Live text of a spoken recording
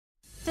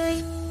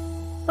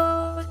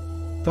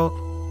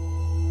The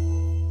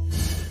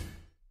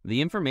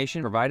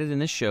information provided in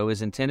this show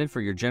is intended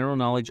for your general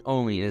knowledge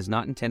only and is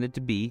not intended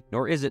to be,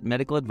 nor is it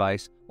medical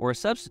advice or a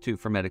substitute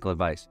for medical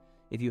advice.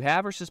 If you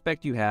have or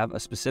suspect you have a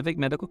specific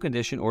medical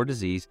condition or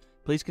disease,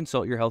 please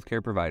consult your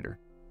healthcare provider.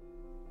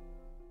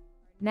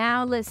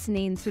 Now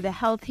listening to the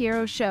Health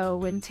Hero Show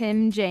with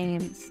Tim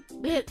James.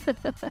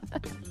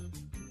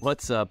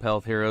 What's up,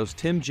 Health Heroes?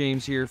 Tim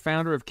James here,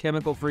 founder of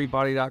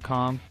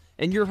ChemicalFreeBody.com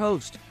and your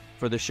host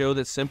for the show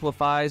that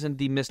simplifies and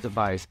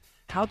demystifies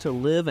how to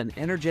live an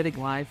energetic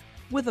life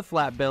with a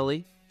flat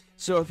belly.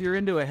 So if you're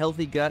into a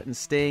healthy gut and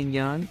staying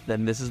young,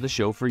 then this is the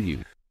show for you.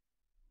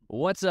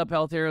 What's up,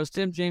 Health Heroes?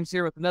 Tim James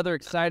here with another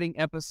exciting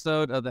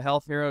episode of the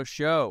Health Hero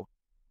Show.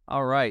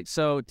 All right,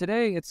 so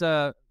today it's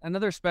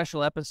another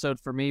special episode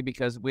for me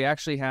because we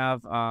actually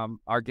have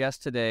our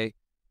guest today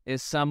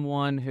is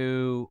someone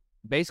who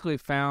basically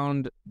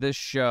found this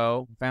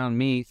show, found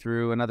me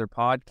through another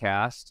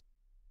podcast,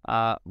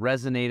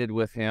 resonated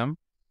with him,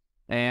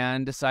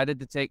 and decided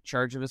to take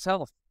charge of his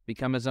health,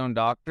 become his own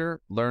doctor,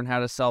 learn how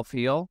to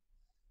self-heal.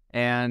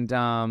 And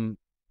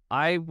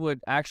I would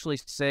actually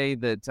say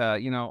that,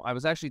 I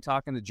was actually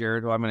talking to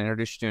Jared, who I'm going to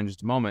introduce you to in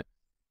just a moment.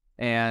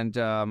 And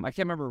I can't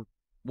remember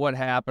what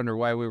happened or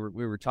why we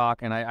were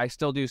talking. I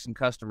still do some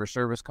customer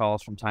service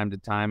calls from time to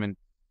time. And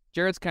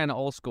Jared's kind of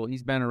old school.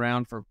 He's been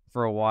around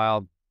for a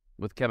while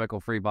with Chemical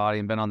Free Body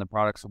and been on the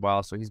products a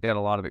while. So he's got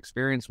a lot of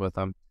experience with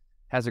them.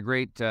 Has a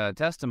great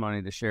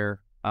testimony to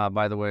share,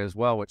 by the way, as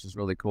well, which is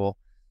really cool.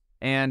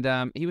 And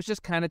he was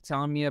just kind of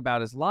telling me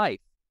about his life.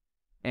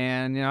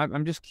 And,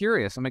 I'm just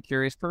curious. I'm a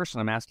curious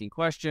person. I'm asking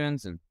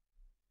questions. And,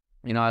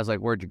 I was like,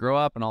 where'd you grow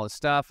up and all this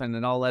stuff? And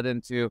it all led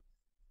into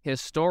his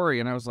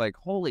story. And I was like,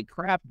 holy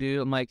crap, dude.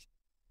 I'm like,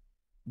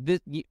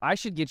 I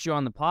should get you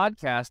on the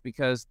podcast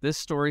because this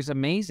story's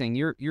amazing.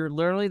 You're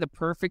literally the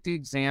perfect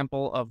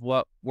example of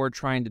what we're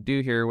trying to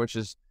do here, which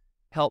is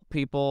help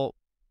people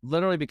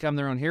literally become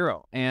their own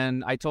hero.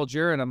 And I told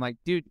Jared, I'm like,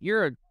 dude,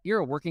 you're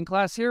a working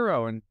class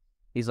hero. And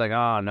he's like,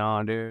 oh,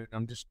 no, dude,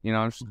 I'm just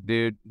a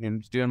dude and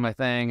just doing my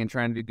thing and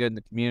trying to do good in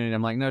the community.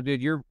 I'm like, no,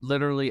 dude, you're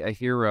literally a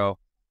hero.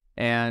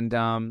 And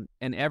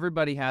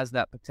everybody has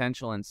that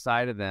potential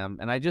inside of them.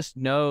 And I just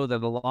know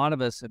that a lot of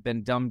us have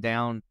been dumbed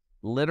down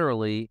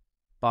literally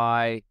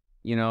by,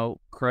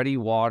 cruddy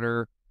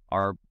water,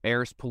 our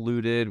air's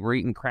polluted, we're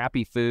eating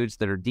crappy foods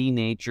that are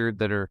denatured,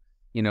 that are,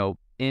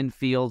 in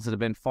fields that have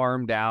been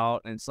farmed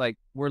out. And it's like,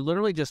 we're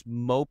literally just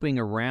moping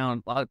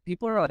around. A lot of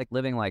people are like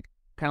living like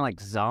kind of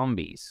like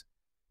zombies.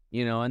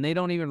 And they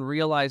don't even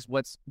realize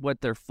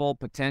what their full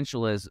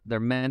potential is, their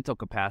mental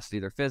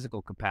capacity, their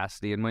physical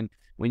capacity. And when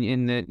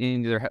in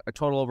their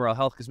total overall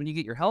health, because when you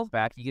get your health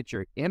back, you get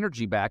your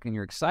energy back and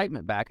your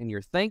excitement back and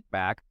your think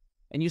back,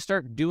 and you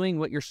start doing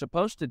what you're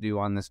supposed to do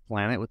on this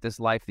planet with this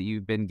life that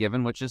you've been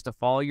given, which is to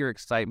follow your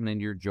excitement and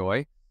your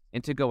joy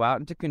and to go out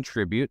and to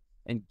contribute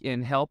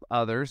and help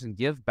others and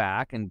give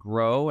back and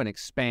grow and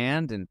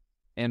expand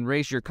and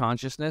raise your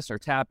consciousness or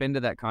tap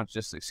into that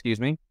consciousness,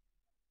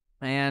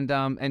 And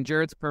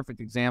Jared's a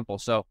perfect example.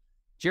 So,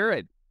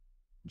 Jared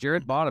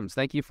Bottoms,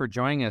 thank you for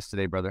joining us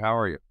today, brother. How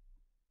are you?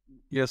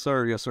 Yes,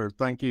 sir. Yes, sir.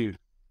 Thank you.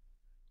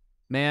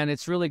 Man,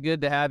 it's really good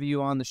to have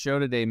you on the show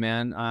today,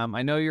 man.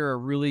 I know you're a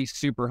really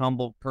super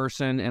humble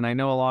person, and I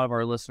know a lot of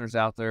our listeners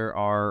out there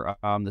are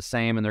the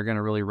same, and they're going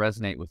to really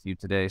resonate with you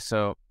today.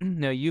 So,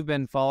 you've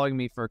been following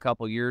me for a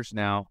couple years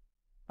now.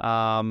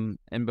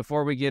 And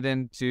before we get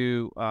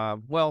into,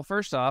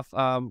 first off,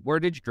 where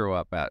did you grow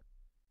up at?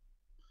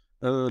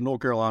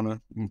 North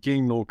Carolina, in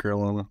King, North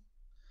Carolina.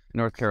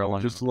 North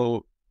Carolina.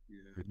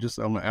 Just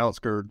on the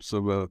outskirts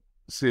of a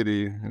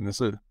city, and it's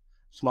a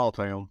small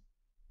town.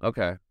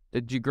 Okay.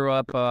 Did you grow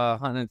up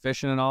hunting and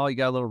fishing and all? You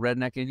got a little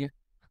redneck in you?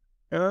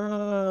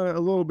 A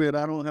little bit.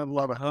 I don't have a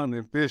lot of hunting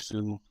and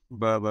fishing,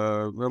 but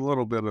a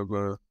little bit of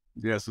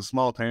it's a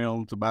small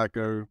town.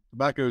 Tobacco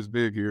is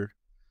big here.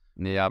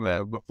 Yeah, I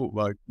bet.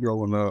 Like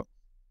growing up.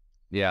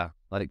 Yeah,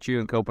 like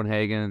chewing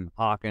Copenhagen and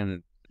hawking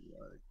and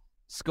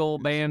skull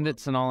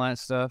bandits and all that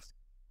stuff.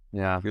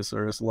 Yeah. Yes,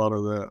 sir. It's a lot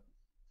of that.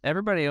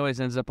 Everybody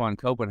always ends up on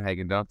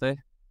Copenhagen, don't they?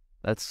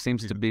 That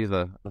seems to be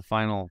the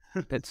final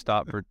pit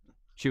stop for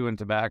chewing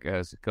tobacco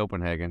is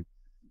Copenhagen.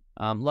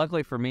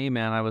 Luckily for me,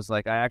 man, I was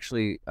like, I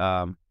actually,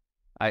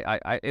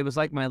 it was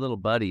like my little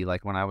buddy.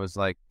 Like when I was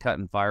like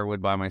cutting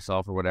firewood by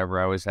myself or whatever,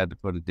 I always had to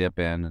put a dip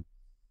in.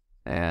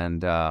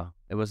 And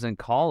it was in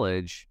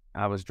college.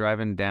 I was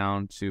driving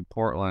down to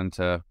Portland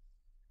to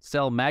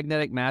sell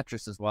magnetic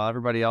mattresses while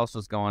everybody else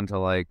was going to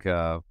like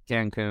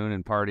Cancun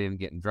and partying and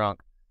getting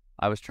drunk.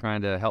 I was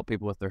trying to help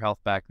people with their health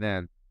back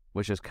then,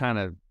 which is kind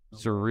of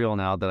surreal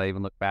now that I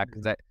even look back,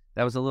 because that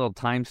was a little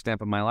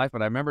timestamp of my life.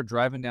 But I remember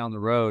driving down the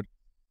road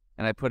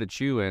and I put a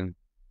chew in,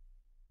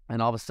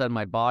 and all of a sudden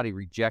my body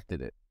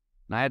rejected it.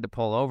 And I had to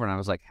pull over, and I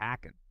was like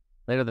hacking.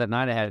 Later that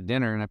night I had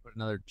dinner and I put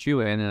another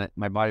chew in, and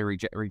my body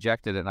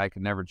rejected it, and I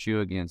could never chew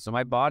again. So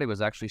my body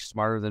was actually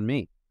smarter than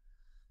me.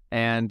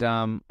 And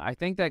I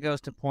think that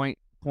goes to point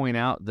point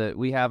out that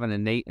we have an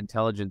innate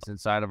intelligence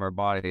inside of our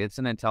body. It's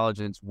an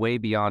intelligence way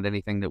beyond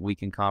anything that we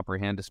can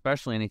comprehend,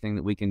 especially anything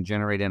that we can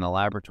generate in a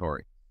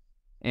laboratory.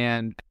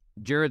 And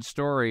Jared's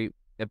story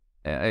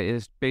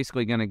is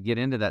basically going to get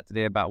into that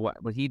today about what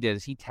he did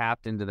is he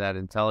tapped into that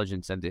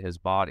intelligence into his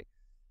body.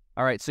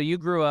 All right, so you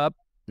grew up,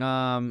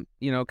 small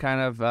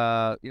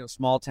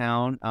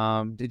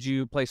town. Did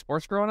you play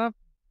sports growing up?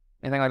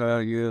 Anything like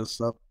that?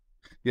 Yes.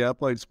 I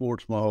played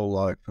sports my whole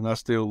life, and I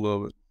still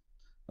love it.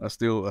 I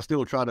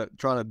still try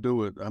to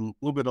do it. I'm a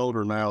little bit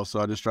older now, so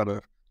I just try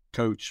to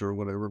coach or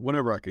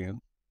whenever I can.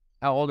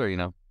 How old are you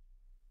now?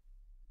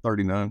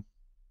 39.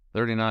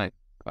 39.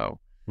 Oh,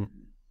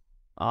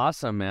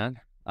 awesome, man.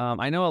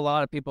 I know a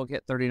lot of people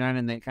get 39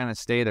 and they kind of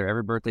stay there.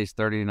 Every birthday's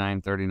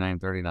 39, 39,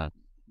 39.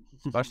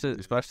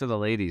 Especially the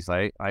ladies.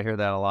 I hear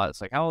that a lot. It's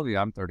like, how old are you?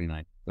 I'm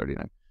 39.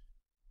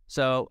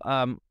 So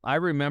I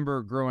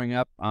remember growing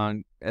up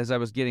as I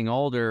was getting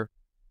older,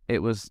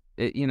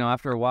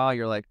 after a while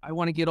you're like, I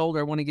want to get older.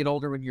 I want to get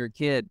older when you're a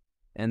kid.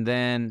 And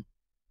then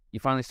you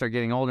finally start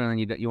getting older and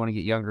then you want to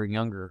get younger and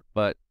younger.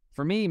 But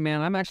for me,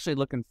 man, I'm actually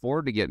looking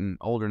forward to getting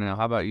older now.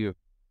 How about you?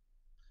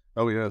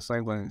 Oh yeah,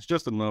 same thing. It's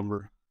just a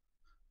number.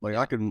 Like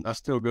I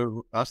still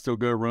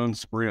go run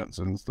sprints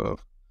and stuff.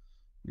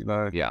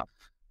 Yeah.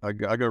 I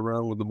go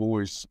run with the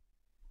boys.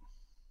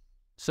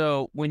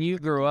 So when you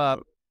grew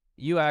up,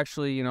 you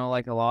actually,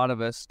 like a lot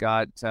of us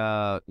got,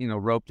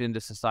 roped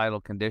into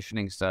societal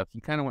conditioning stuff.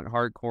 You kind of went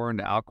hardcore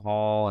into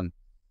alcohol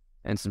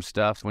and some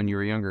stuff when you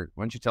were younger.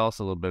 Why don't you tell us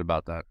a little bit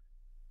about that?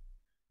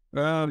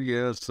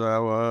 Yes.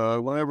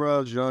 Whenever I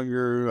was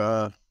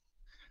younger,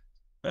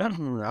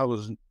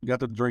 got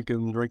to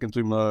drinking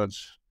too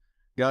much,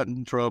 got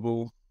in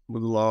trouble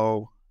with the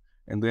law,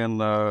 and then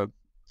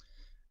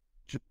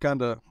just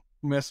kind of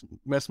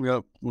messed me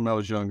up when I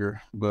was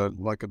younger. But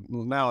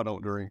now I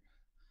don't drink.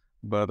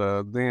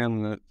 But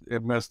then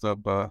it messed up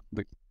my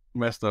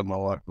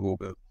life a little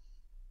bit.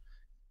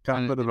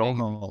 Kind of put it on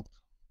hold.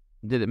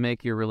 Did it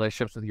make your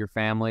relationships with your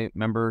family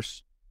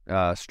members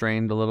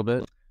strained a little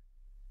bit?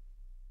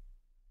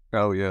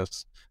 Oh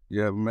yes,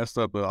 yeah, it messed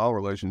up all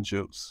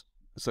relationships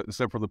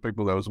except for the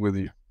people that was with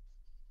you.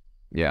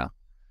 Yeah,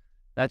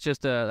 that's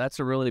a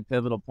really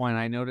pivotal point.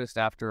 I noticed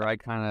after I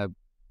kind of,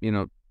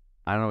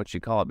 I don't know what you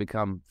call it,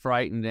 become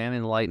frightened and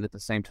enlightened at the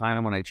same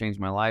time when I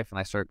changed my life and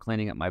I started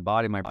cleaning up my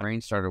body, my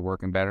brain started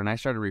working better and I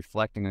started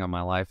reflecting on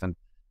my life. And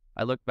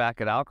I looked back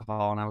at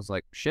alcohol and I was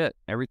like, shit,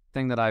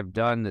 everything that I've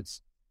done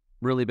that's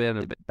really been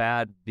a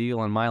bad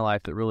deal in my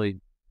life that really,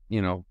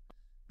 the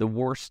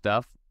worst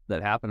stuff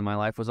that happened in my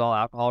life was all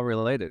alcohol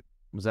related.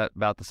 Was that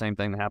about the same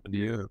thing that happened to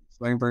you? Yeah,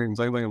 same thing.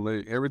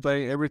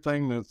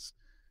 Everything that's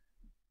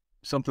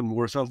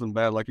something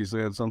bad, like you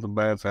said, something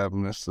bad's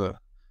happened.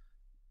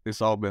 It's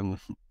all been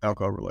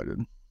alcohol related.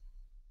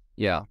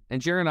 Yeah.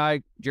 And Jared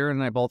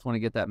and I both want to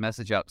get that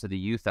message out to the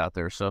youth out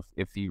there. So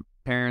if you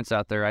parents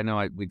out there, I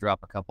know we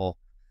drop a couple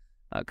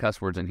cuss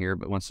words in here,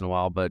 but once in a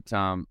while, but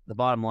the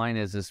bottom line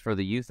is for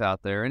the youth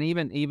out there. And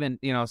even,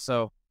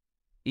 so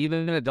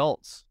even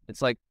adults,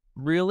 it's like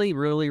really,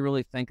 really,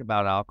 really think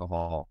about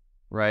alcohol,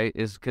 right?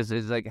 Is because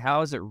it's like,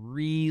 how is it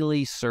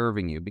really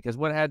serving you? Because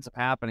what ends up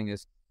happening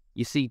is,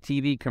 you see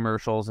TV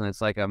commercials and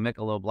it's like a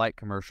Michelob Light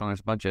commercial and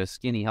there's a bunch of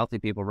skinny, healthy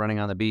people running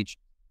on the beach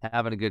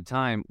having a good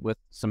time with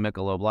some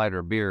Michelob Light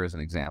or beer as an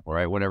example,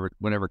 right?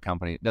 Whatever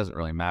company, it doesn't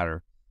really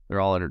matter.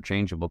 They're all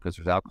interchangeable because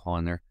there's alcohol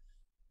in there.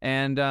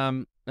 And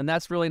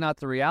that's really not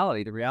the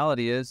reality. The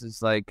reality is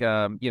like,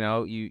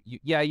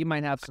 you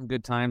might have some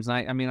good times.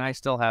 And I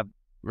still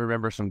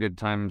remember some good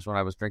times when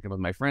I was drinking with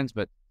my friends,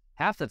 but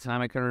half the time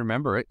I couldn't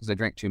remember it because I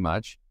drank too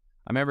much.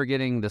 I remember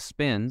getting the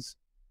spins.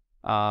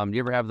 Do you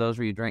ever have those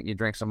where you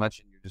drink so much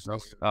and you're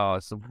just,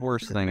 it's the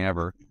worst thing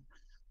ever.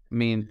 I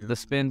mean, the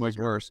spin was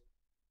worse.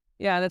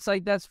 Yeah,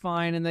 that's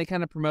fine. And they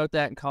kind of promote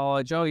that in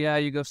college. Oh yeah,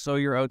 you go sow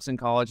your oats in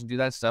college and do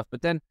that stuff.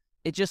 But then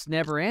it just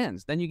never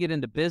ends. Then you get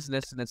into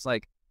business and it's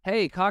like,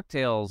 hey,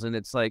 cocktails. And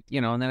it's like,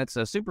 and then it's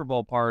a Super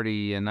Bowl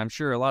party. And I'm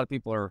sure a lot of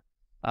people are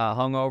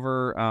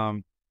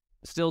hungover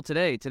still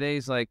today.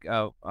 Today's like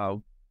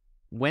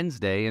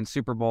Wednesday and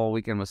Super Bowl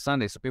weekend was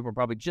Sunday. So people are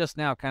probably just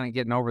now kind of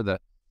getting over the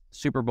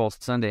Super Bowl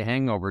Sunday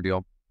hangover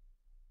deal.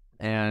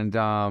 And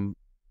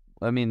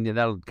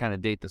that'll kind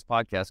of date this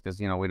podcast because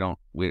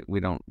we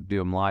don't do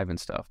them live and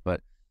stuff,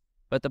 but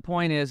the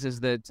point is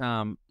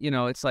that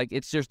it's like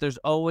there's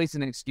always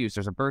an excuse.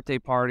 There's a birthday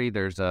party,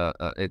 there's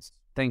it's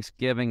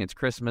Thanksgiving, it's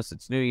Christmas,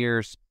 it's New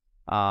Year's.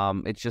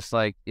 It's just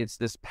like it's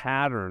this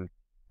pattern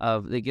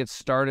of it gets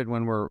started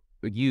when we're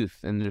youth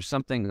and there's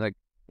something like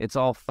it's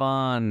all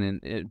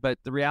fun but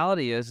the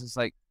reality is it's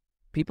like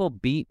people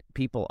beat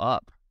people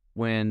up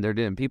when they're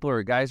doing,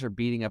 guys are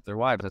beating up their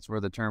wives. That's where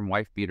the term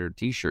wife beater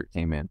t-shirt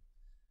came in.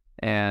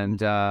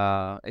 And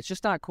it's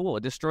just not cool.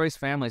 It destroys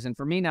families. And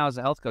for me now as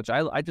a health coach,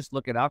 I just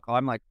look at alcohol.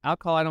 I'm like,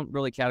 alcohol, I don't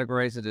really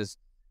categorize it as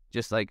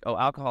just like, oh,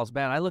 alcohol's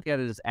bad. I look at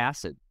it as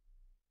acid.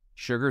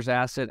 Sugar's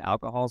acid,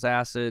 alcohol's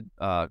acid,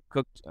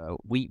 cooked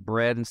wheat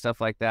bread and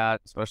stuff like that,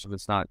 especially if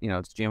it's not,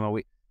 it's GMO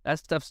wheat. That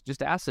stuff's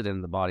just acid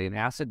in the body. And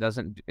acid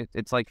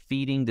it's like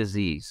feeding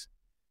disease.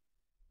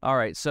 All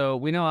right, so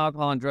we know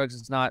alcohol and drugs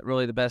is not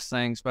really the best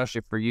thing,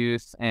 especially for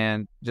youth,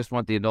 and just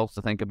want the adults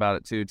to think about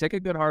it too. Take a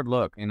good hard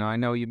look. You know, I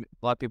know a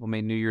lot of people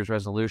made New Year's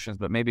resolutions,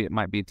 but maybe it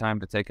might be time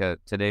to take a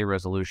today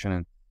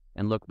resolution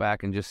and look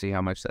back and just see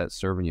how much that's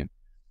serving you.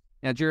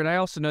 Now, Jared, I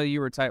also know you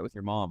were tight with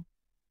your mom.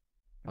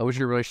 What was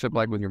your relationship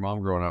like with your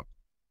mom growing up?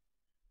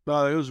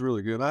 No, it was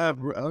really good. I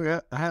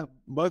have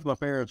both my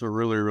parents are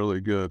really, really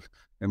good,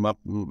 and my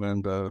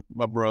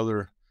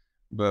brother,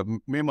 but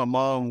me and my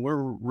mom,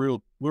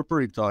 we're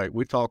pretty tight.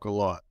 We talk a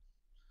lot,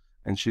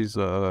 and she's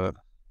a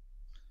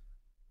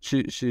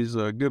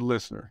good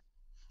listener.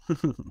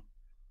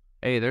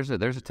 Hey, there's a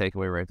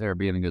takeaway right there,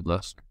 being a good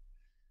listener.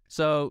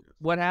 So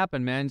what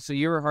happened, man? So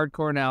you were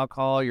hardcore in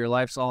alcohol, your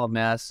life's all a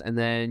mess, and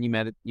then you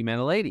met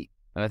a lady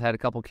that had a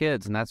couple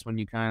kids, and that's when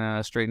you kind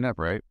of straightened up,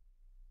 right?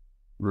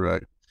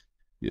 Right.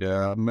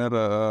 Yeah, I met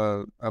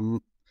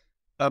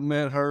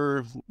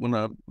her when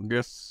I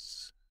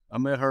guess I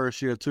met her.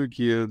 She had two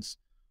kids.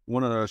 She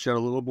had a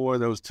little boy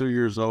that was 2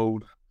 years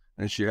old,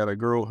 and she had a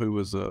girl who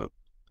was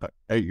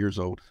 8 years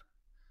old.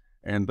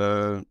 And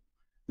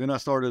then I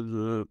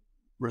started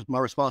my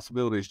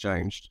responsibilities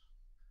changed,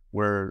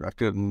 where I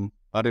didn't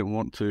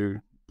want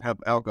to have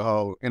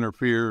alcohol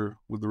interfere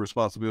with the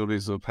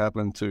responsibilities of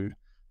having to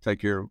take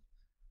care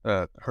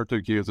of her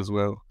two kids as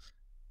well.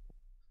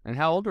 And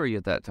how old were you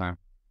at that time?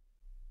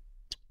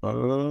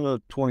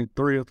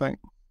 23, I think.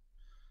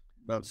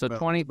 So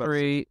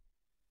 23.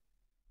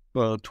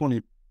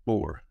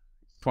 24.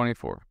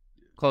 24.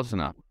 Close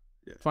enough.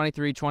 Yeah.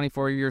 23,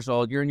 24 years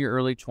old. You're in your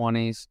early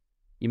 20s.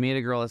 You meet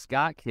a girl that's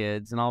got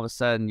kids, and all of a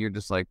sudden you're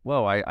just like,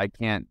 whoa, I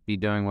can't be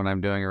doing what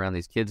I'm doing around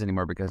these kids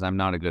anymore because I'm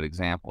not a good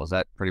example. Is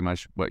that pretty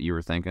much what you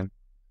were thinking?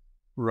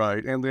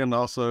 Right. And then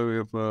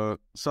also, if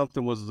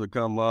something was to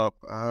come up,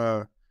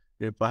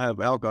 if I have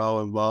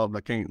alcohol involved,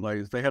 I can't, like,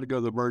 if they had to go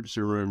to the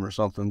emergency room or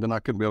something, then I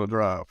couldn't be able to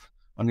drive.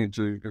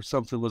 If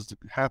something was to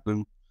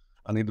happen,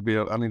 I need to be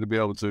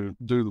able to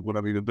do what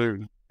I need to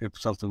do if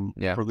something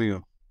for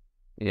them.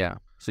 Yeah.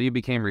 So you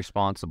became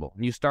responsible.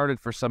 You started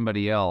for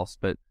somebody else,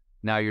 but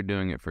now you're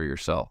doing it for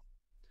yourself.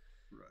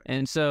 Right.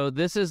 And so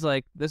this is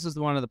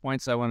one of the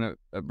points I want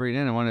to bring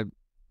in. I want to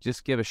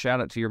just give a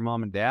shout out to your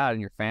mom and dad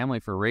and your family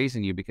for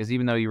raising you, because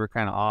even though you were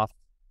kind of off,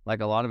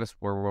 like a lot of us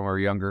were when we were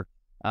younger,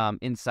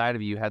 inside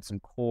of you had some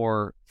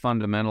core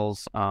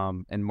fundamentals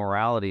and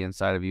morality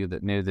inside of you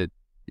that knew that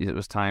it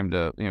was time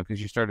to,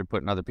 because you started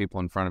putting other people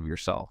in front of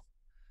yourself.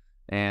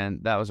 And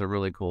that was a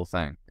really cool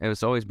thing. It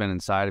was always been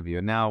inside of you.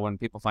 And now when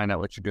people find out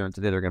what you're doing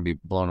today, they're going to be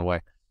blown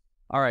away.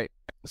 All right.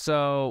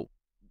 So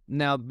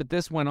now, but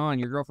this went on.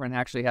 Your girlfriend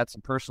actually had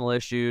some personal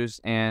issues,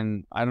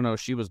 and I don't know,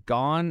 she was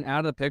gone out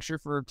of the picture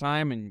for a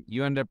time, and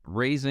you end up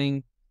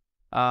raising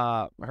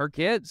her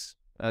kids.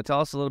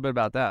 Tell us a little bit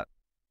about that.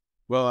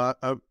 Well,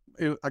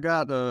 I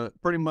got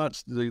pretty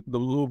much the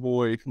little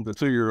boy, the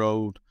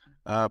 2-year-old,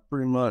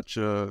 pretty much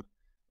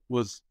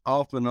was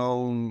off and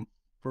on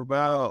for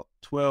about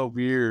 12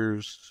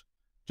 years,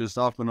 just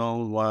off and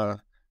on while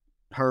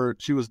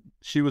she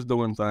was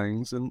doing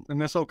things, and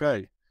that's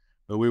okay.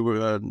 But we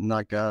were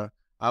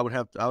I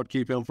would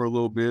keep him for a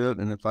little bit,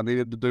 and if I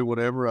needed to do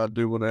whatever, I'd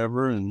do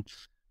whatever and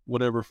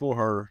whatever for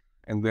her.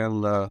 And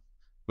then,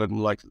 but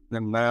like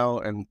then now,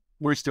 and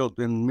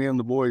me and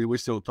the boy, we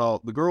still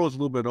talk. The girl is a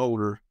little bit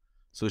older,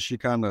 so she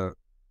kind of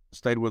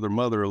stayed with her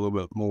mother a little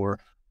bit more,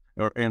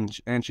 and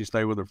she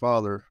stayed with her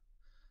father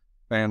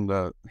and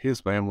his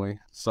family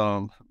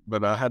some.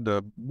 But I had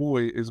the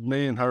boy. Is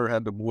me and her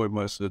had the boy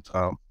most of the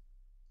time.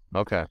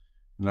 Okay.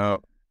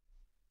 No.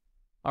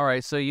 All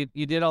right, so you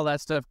did all that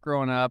stuff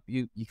growing up.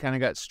 You kind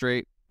of got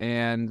straight,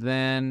 and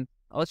then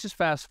let's just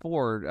fast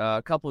forward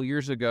a couple of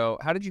years ago.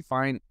 How'd you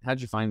find me?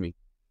 How'd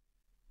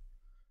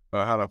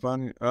I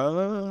find you?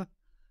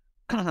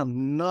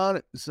 I'm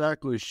not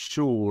exactly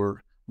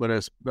sure, but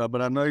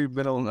I know you've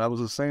been on. I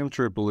was at Sam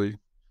Tripoli.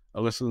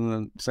 I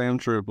listened to Sam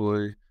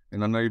Tripoli,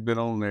 and I know you've been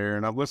on there.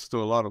 And I've listened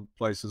to a lot of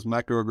places: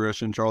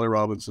 Macroaggression, Charlie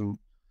Robinson.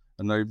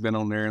 I know you've been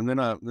on there, and then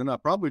I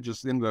probably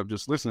just ended up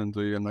just listening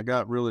to you, and I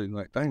got really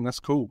like, dang, that's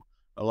cool.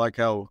 I like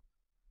how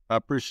I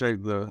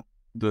appreciate the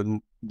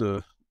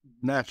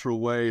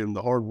natural way and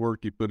the hard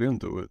work you put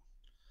into it,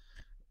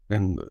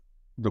 and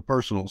the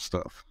personal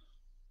stuff.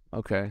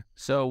 Okay,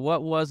 so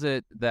what was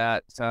it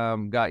that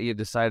got you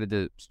decided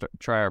to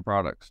try our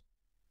products?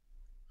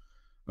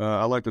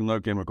 I like the no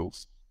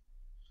chemicals,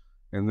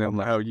 and then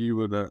how you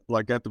would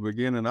like at the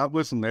beginning. I've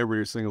listened to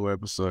every single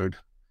episode,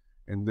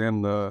 and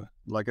then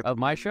like at of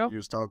my show, you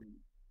was talking.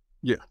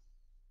 Yeah.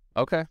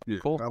 Okay, yeah,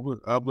 cool.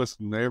 I've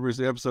listened to every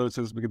episode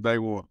since day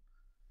one.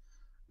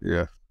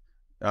 Yeah,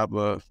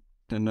 and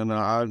then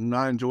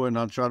I enjoy it, and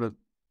I try to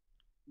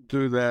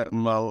do that in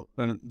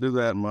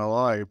my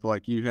life.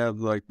 Like you have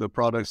like the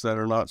products that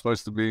are not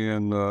supposed to be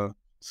in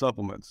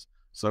supplements.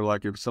 So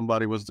like if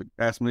somebody was to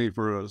ask me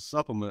for a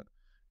supplement,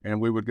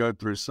 and we would go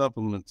through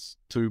supplements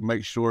to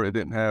make sure it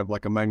didn't have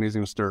like a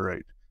magnesium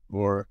stearate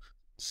or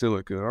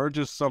silica or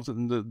just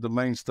something, the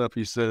main stuff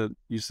you said,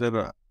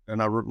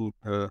 and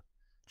I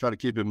try to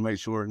keep it and make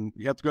sure, and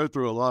you have to go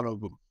through a lot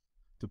of them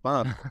to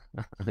find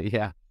them.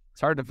 Yeah.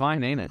 It's hard to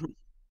find, ain't it?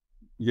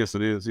 Yes,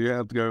 it is. You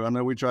have to go. I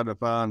know we tried to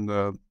find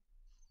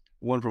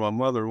one for my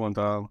mother one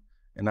time,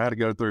 and I had to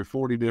go through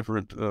 40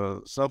 different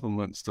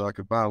supplements till I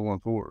could find one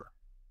for her.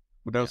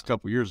 But that was a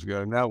couple years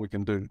ago. Now we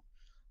can do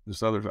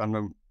this other.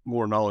 I'm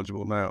more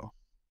knowledgeable now.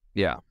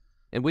 Yeah,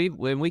 and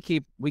we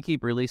keep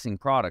releasing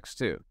products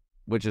too,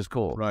 which is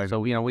cool. Right. So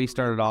we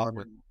started off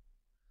with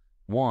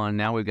one.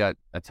 Now we've got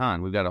a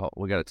ton. We've got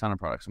a ton of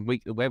products, and we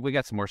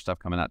got some more stuff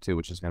coming out too,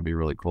 which is going to be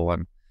really cool.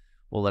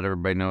 We'll let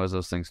everybody know as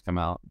those things come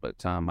out.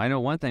 But I know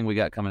one thing we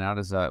got coming out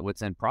is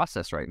what's in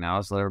process right now.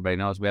 Is let everybody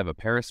know is we have a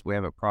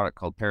product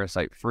called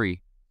Parasite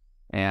Free,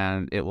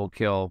 and it will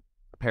kill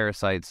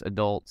parasites,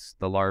 adults,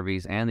 the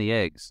larvae, and the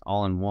eggs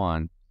all in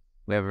one.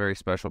 We have a very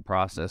special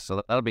process,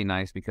 so that'll be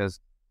nice because,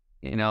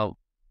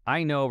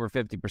 I know over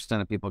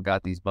 50% of people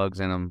got these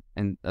bugs in them,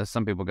 and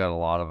some people got a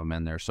lot of them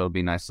in there. So it'd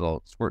be nice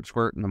little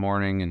squirt in the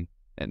morning and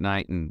at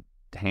night, and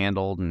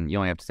handled, and you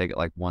only have to take it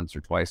like once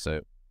or twice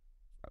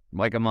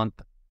like a month,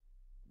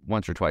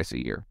 once or twice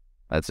a year.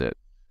 That's it.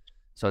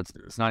 So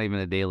it's not even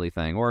a daily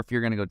thing. Or if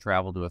you're going to go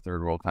travel to a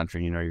third world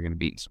country, you're going to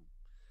beat some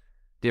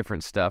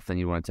different stuff, then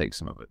you want to take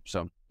some of it.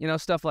 So,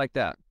 stuff like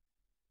that.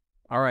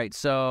 All right.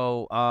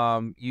 So,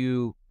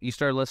 you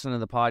started listening to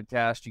the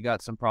podcast, you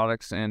got some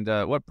products, and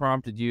what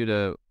prompted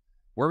you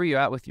where were you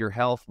at with your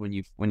health when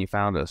you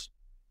found us?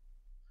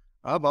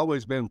 I've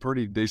always been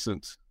pretty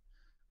decent.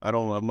 I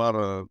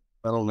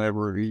don't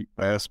ever eat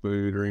fast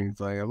food or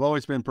anything. I've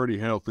always been pretty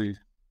healthy.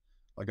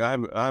 Like I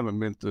haven't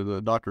been to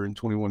the doctor in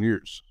 21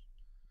 years.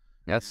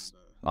 That's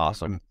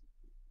awesome.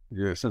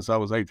 Yeah. Since I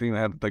was 18,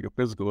 I had to take a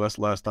physical. That's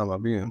the last time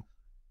I've been.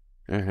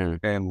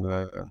 Mm-hmm.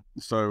 And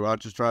so I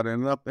just try to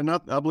end up, and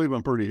I believe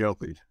I'm pretty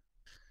healthy,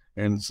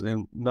 and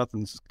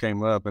nothing's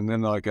came up. And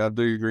then like I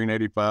do Green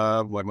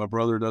 85, like my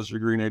brother does the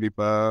Green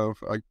 85.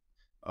 I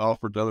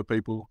offered to other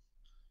people,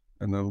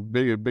 and I'm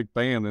a big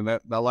fan, and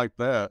that I like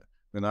that.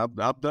 And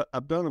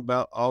I've done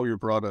about all your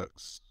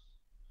products.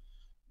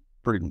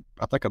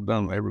 I think I've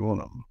done every one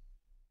of them.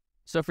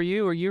 So for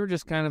you, or you were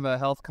just kind of a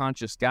health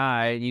conscious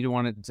guy, and you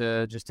wanted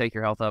to just take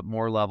your health up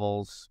more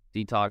levels,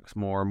 detox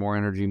more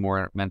energy,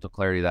 more mental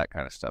clarity, that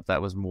kind of stuff.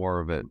 That was more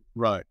of it.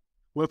 Right.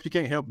 Well, if you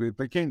can't help it,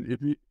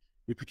 if you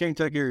can't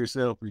take care of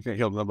yourself, you can't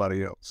help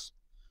nobody else.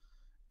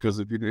 Because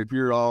if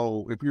you're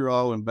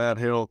all in bad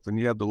health and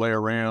you have to lay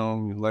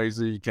around, you're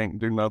lazy, you can't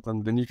do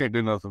nothing, then you can't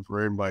do nothing for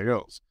everybody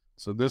else.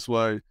 So this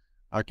way,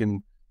 I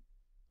can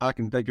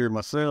take care of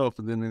myself,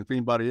 and then if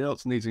anybody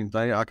else needs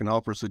anything, I can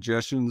offer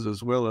suggestions,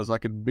 as well as I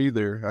could be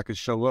there. I could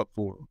show up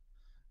for them.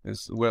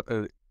 It's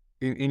in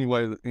any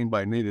way that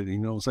anybody needed. You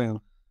know what I'm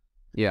saying?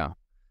 Yeah.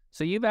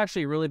 So you've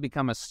actually really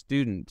become a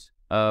student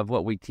of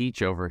what we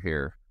teach over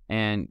here,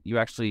 and you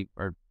actually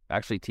are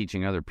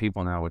teaching other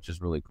people now, which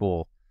is really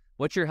cool.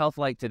 What's your health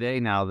like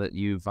today now that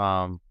you've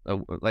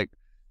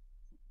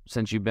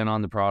since you've been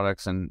on the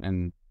products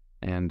and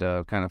kind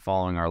of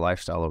following our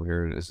lifestyle over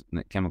here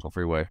at Chemical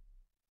Free Way?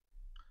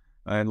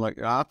 And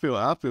like I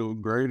feel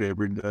great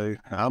every day.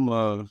 I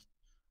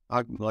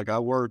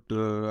worked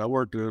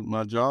at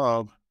my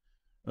job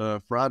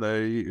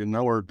Friday, and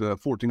I worked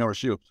 14-hour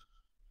shifts.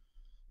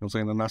 You know what I'm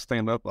saying? And I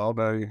stand up all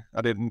day.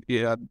 I didn't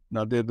eat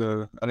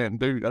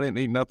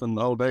nothing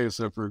all day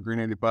except for Green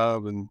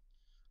 85 and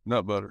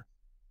nut butter.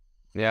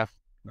 Yeah.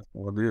 That's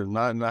what I did.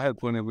 And I had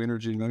plenty of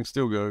energy, and I can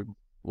still go.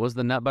 Was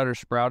the nut butter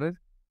sprouted?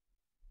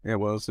 Yeah, it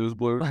was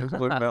blue. It was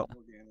Blue Mountain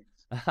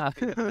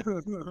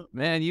Organics.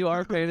 Man, you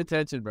are paying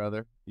attention,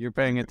 brother. You're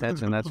paying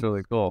attention. That's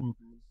really cool.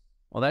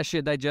 Well, that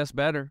shit digests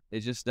better. It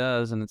just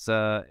does, and it's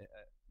so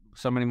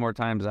many more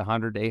times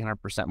 100 to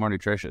 800% more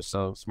nutritious.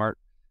 So smart.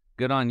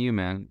 Good on you,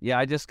 man. Yeah,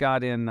 I just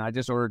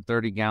ordered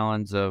 30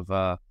 gallons of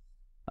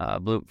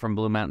from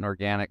Blue Mountain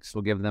Organics.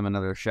 We'll give them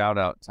another shout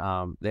out.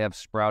 They have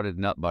sprouted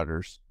nut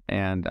butters,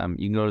 and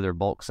you can go to their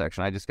bulk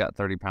section. I just got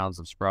 30 pounds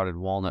of sprouted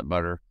walnut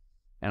butter,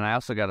 and I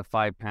also got a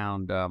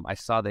 5-pound. I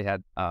saw they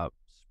had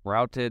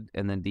sprouted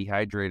and then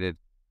dehydrated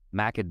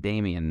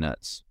macadamia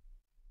nuts.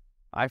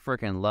 I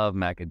freaking love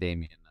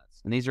macadamia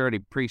nuts, and these are already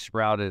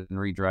pre-sprouted and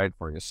re-dried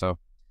for you. So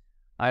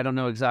I don't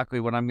know exactly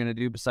what I'm going to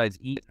do besides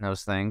eating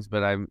those things,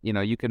 but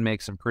you can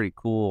make some pretty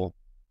cool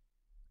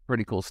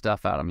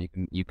stuff out of them.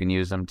 You can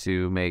use them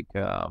to make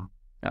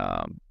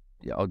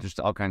just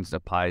all kinds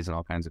of pies and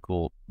all kinds of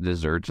cool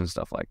desserts and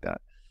stuff like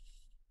that.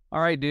 All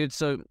right, dude.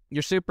 So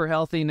you're super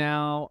healthy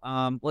now.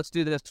 Let's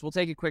do this. We'll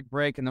take a quick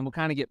break, and then we'll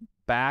kind of get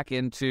back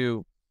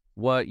into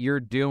what you're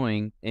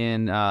doing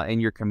in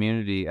your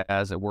community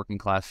as a working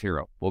class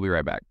hero. We'll be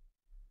right back.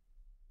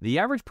 The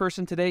average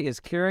person today is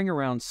carrying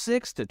around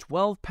 6 to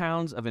 12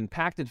 pounds of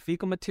impacted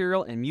fecal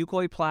material and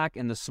mucoid plaque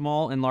in the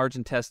small and large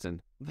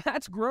intestine.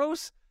 That's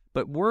gross,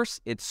 but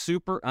worse, it's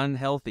super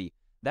unhealthy.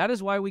 That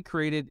is why we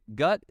created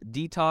Gut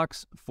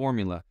Detox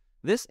Formula.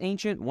 This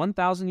ancient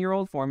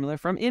 1,000-year-old formula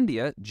from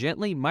India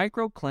gently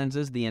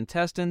micro-cleanses the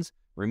intestines,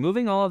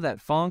 removing all of that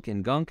funk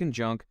and gunk and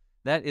junk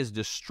that is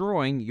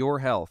destroying your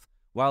health,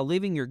 while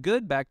leaving your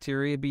good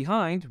bacteria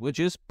behind, which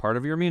is part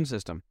of your immune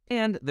system.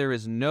 And there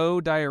is no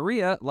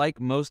diarrhea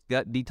like most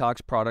gut detox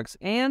products,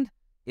 and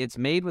It's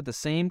made with the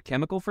same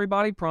chemical-free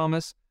body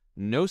promise,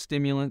 no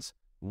stimulants,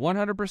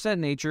 100%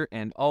 nature,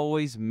 and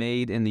always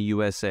made in the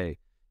USA.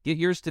 Get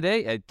yours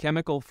today at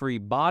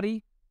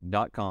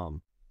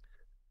chemicalfreebody.com.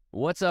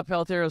 What's up,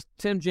 Health Heroes?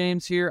 Tim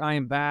James here. I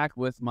am back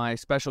with my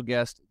special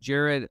guest,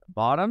 Jared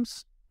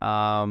Bottoms,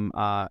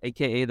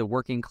 a.k.a. the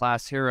Working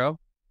Class Hero,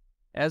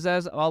 as a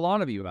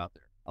lot of you out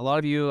there. A lot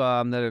of you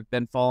that have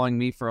been following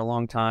me for a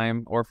long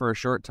time or for a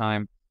short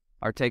time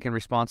are taking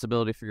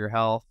responsibility for your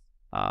health.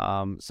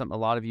 A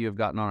lot of you have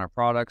gotten on our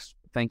products.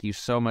 Thank you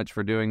so much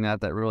for doing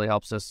that. That really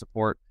helps us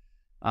support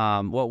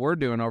what we're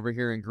doing over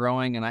here and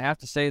growing. And I have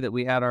to say that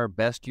we had our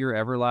best year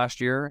ever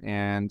last year,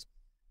 and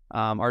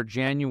our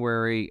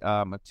January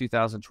of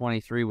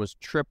 2023 was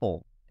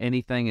triple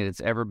anything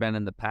it's ever been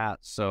in the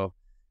past. So,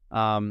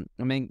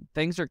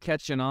 things are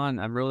catching on.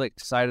 I'm really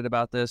excited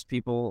about this.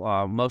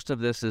 People, most of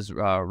this is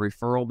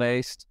referral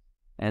based.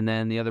 And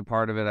then the other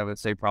part of it, I would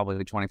say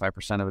probably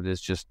 25% of it is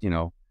just,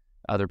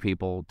 other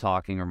people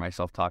talking or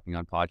myself talking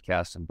on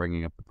podcasts and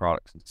bringing up the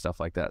products and stuff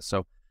like that.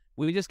 So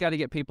we just got to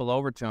get people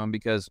over to them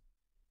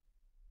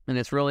and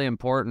it's really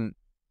important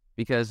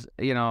because,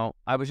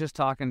 I was just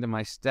talking to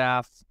my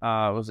staff,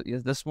 was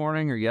it this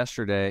morning or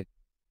yesterday?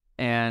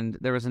 And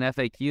there was an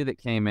FAQ that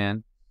came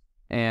in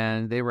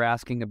and they were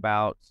asking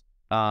about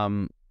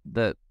the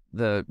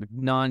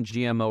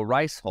non-GMO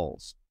rice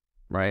hulls,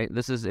 right?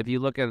 This is, if you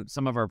look at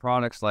some of our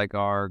products like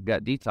our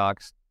Gut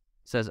Detox, it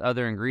says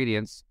other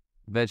ingredients,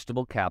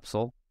 vegetable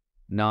capsule,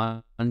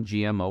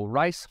 non-GMO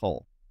rice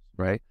hull,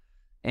 right?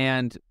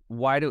 And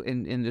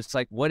and it's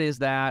like, what is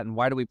that? And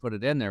why do we put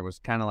it in there was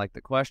kind of like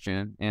the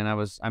question. And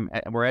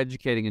we're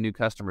educating a new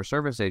customer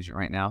service agent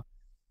right now.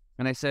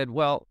 And I said,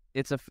 well,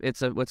 it's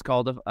what's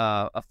called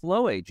a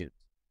flow agent.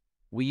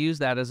 We use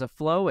that as a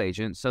flow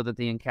agent so that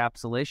the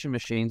encapsulation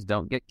machines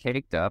don't get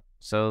caked up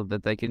so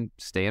that they can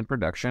stay in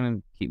production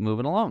and keep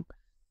moving along.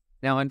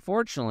 Now,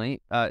 unfortunately,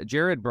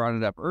 Jared brought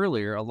it up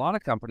earlier, a lot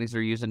of companies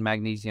are using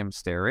magnesium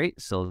stearate,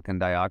 silicon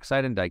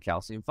dioxide, and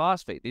dicalcium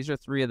phosphate. These are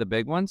three of the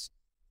big ones.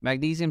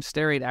 Magnesium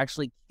stearate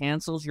actually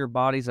cancels your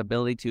body's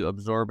ability to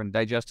absorb and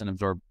digest and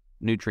absorb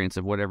nutrients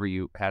of whatever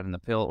you had in the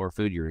pill or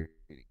food you're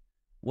eating.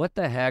 What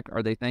the heck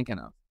are they thinking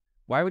of?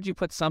 Why would you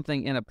put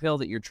something in a pill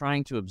that you're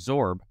trying to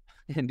absorb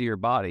into your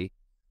body,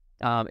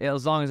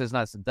 as long as it's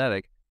not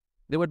synthetic,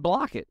 that would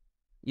block it?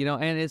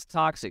 And it's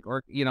toxic,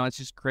 or, it's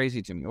just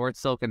crazy to me. Or it's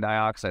silicon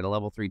dioxide, a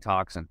level 3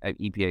 toxin at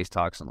EPA's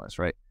toxin list,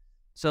 right?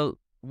 So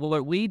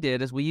what we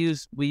did is we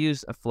use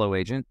a flow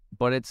agent,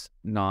 but it's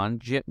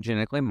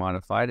non-genetically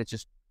modified. It's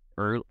just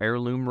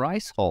heirloom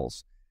rice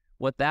hulls.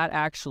 What that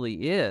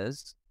actually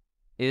is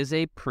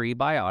a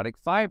prebiotic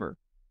fiber.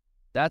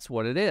 That's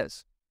what it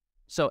is.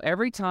 So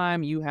every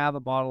time you have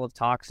a bottle of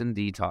Toxin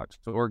Detox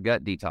or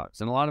Gut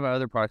Detox, and a lot of our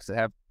other products that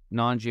have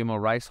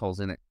non-GMO rice hulls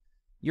in it,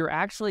 you're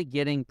actually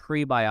getting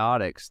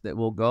prebiotics that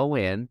will go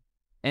in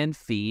and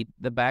feed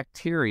the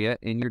bacteria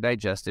in your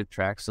digestive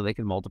tract so they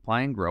can multiply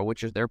and grow,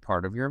 which is their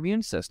part of your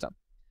immune system.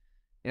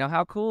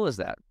 How cool is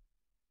that?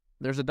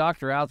 There's a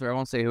doctor out there, I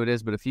won't say who it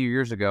is, but a few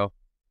years ago,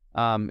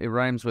 it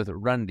rhymes with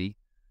Rundy,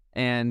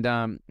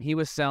 and he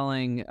was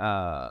selling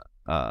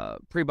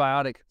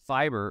prebiotic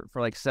fiber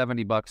for like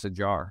 $70 a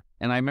jar.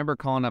 And I remember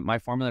calling up my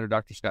formulator,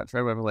 Dr. Scott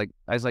Treadway.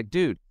 I was like,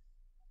 dude,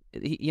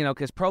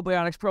 because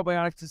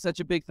probiotics is such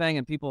a big thing,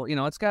 and people,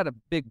 it's got a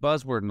big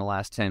buzzword in the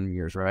last 10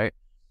 years, right?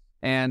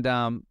 And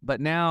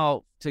but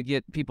now to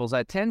get people's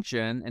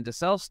attention and to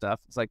sell stuff,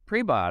 it's like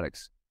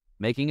prebiotics,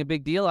 making a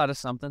big deal out of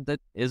something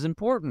that is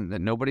important that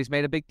nobody's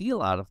made a big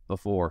deal out of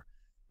before.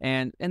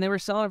 And they were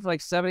selling it for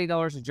like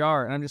 $70 a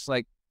jar, and I'm just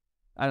like,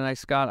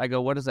 Scott, I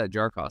go, what does that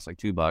jar cost? Like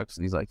 $2?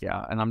 And he's like,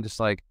 yeah. And I'm just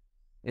like,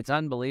 it's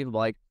unbelievable.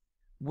 Like,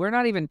 we're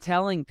not even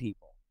telling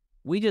people.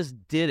 We just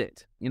did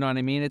it. You know what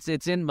I mean?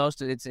 It's in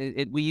most of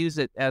it. We use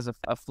it as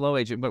a flow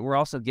agent, but we're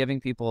also giving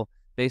people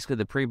basically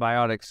the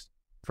prebiotics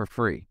for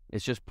free.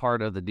 It's just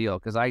part of the deal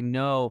because I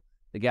know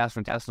the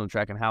gastrointestinal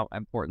tract and how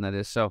important that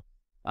is. So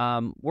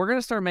we're going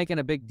to start making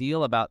a big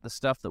deal about the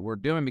stuff that we're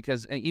doing,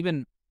 because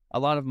even a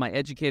lot of my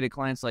educated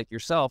clients like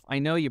yourself, I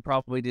know you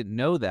probably didn't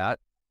know that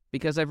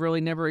because I've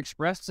really never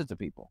expressed it to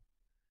people.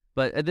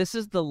 But this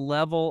is the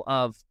level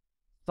of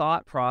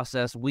thought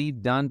process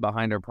we've done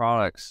behind our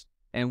products.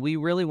 And we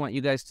really want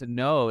you guys to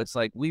know, it's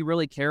like, we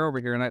really care over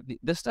here. And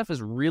this stuff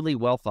is really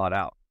well thought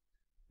out.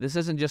 This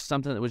isn't just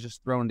something that was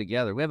just thrown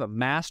together. We have a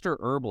master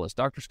herbalist,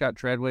 Dr. Scott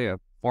Treadway, a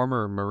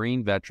former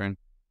Marine veteran,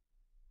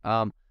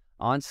 on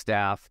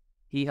staff.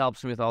 He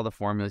helps me with all the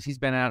formulas. He's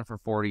been at it for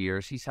 40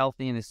 years. He's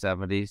healthy in his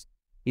 70s.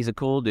 He's a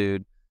cool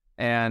dude.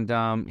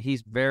 And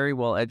he's very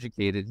well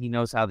educated. He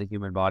knows how the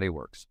human body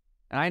works.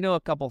 And I know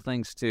a couple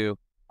things too.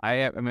 I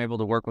am able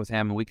to work with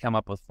him, and we come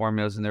up with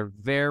formulas, and they're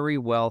very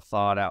well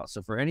thought out.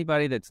 So for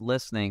anybody that's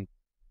listening,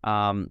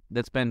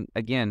 that's been,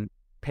 again,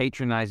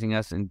 patronizing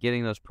us and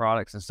getting those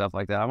products and stuff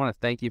like that, I want to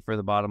thank you for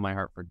the bottom of my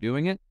heart for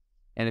doing it.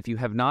 And if you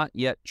have not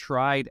yet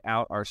tried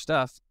out our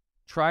stuff,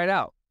 try it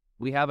out.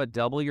 We have a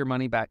double your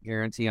money back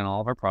guarantee on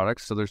all of our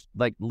products. So there's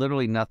like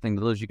literally nothing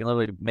to lose. You can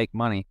literally make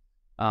money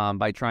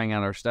by trying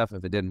out our stuff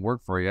if it didn't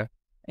work for you.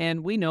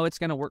 And we know it's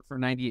going to work for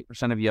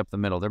 98% of you up the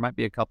middle. There might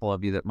be a couple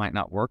of you that might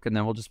not work, and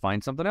then we'll just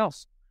find something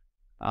else.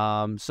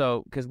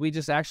 So, because we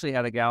just actually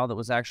had a gal that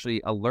was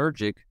actually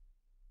allergic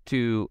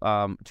to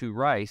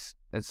rice,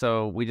 and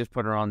so we just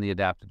put her on the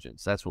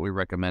adaptogens. That's what we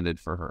recommended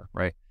for her,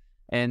 right?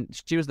 And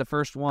she was the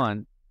first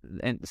one,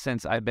 and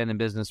since I've been in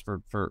business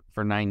for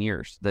 9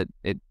 years, that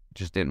it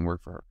just didn't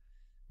work for her.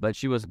 But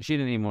she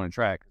didn't even want to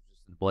try it.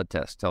 Just the blood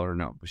test tell her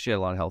no, but she had a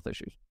lot of health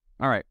issues.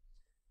 All right,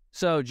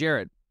 so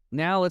Jared,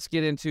 now let's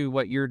get into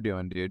what you're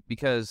doing, dude,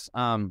 because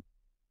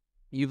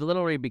you've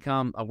literally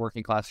become a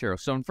working class hero.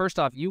 So first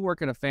off, you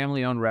work in a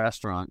family-owned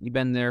restaurant. You've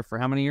been there for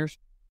how many years?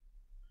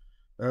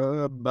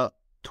 About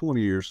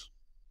 20 years.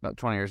 About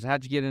 20 years.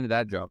 How'd you get into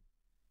that job?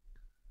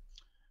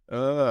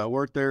 I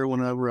worked there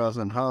whenever I was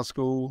in high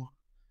school,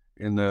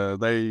 and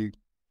they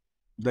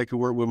could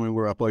work with me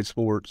where I played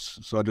sports,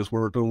 so I just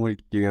worked on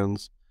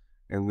weekends.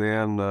 And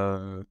then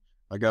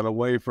I got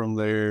away from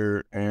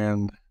there,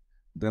 and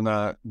then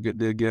I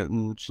did get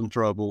in some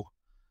trouble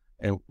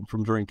and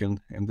from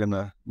drinking, and then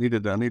I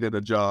needed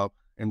a job,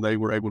 and they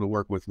were able to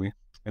work with me,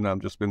 and I've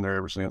just been there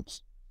ever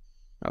since.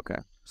 Okay,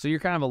 so you're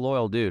kind of a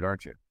loyal dude,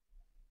 aren't you?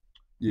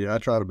 Yeah, I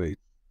try to be.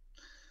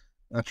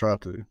 I try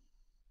to.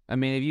 I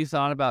mean, have you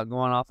thought about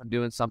going off and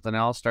doing something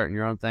else, starting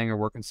your own thing, or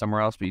working somewhere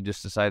else, but you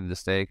just decided to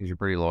stay because you're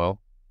pretty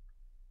loyal?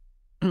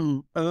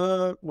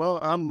 Well,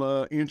 I'm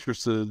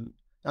interested.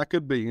 I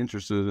could be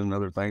interested in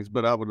other things,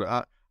 but I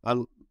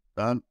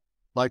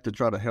like to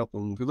try to help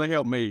them because they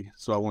help me,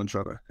 so I want to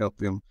try to help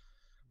them.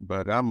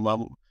 But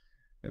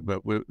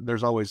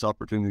there's always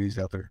opportunities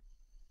out there.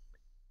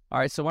 All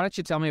right, so why don't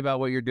you tell me about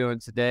what you're doing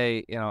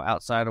today,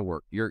 outside of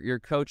work? You're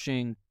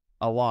coaching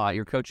a lot.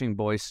 You're coaching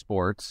boys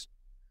sports.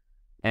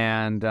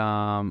 And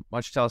why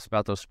don't you tell us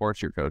about those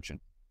sports you're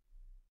coaching?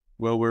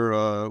 Well,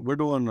 we're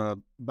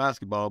doing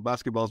basketball.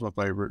 Basketball's my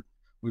favorite.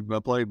 I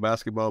played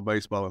basketball,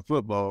 baseball, and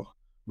football,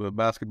 but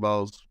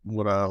basketball's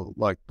what I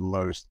like the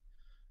most.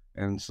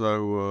 And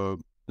so,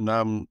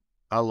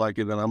 I like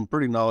it, and I'm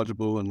pretty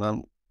knowledgeable, and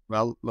I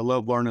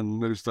love learning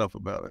new stuff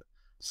about it.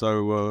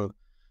 So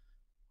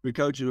we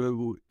coach a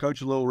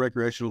little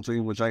recreational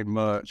team, which ain't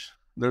much.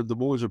 The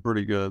boys are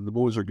pretty good. The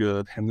boys are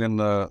good, and then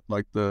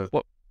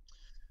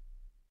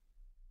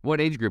what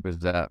age group is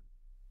that?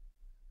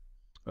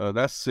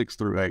 That's 6th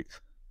through 8th,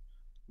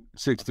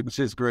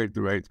 sixth grade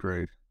through 8th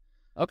grade.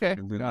 Okay,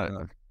 and then, got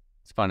it.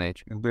 It's a fun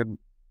age. And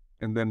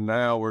then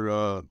now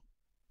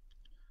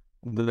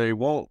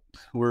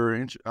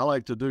I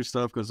like to do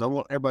stuff because I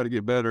want everybody to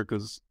get better,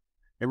 because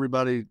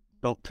everybody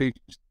don't teach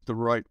the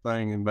right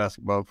thing in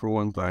basketball, for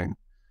one thing.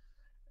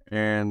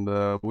 And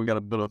we got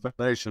to build a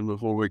foundation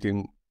before we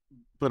can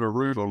put a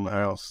roof on the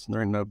house.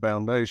 There ain't no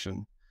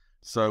foundation.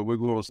 So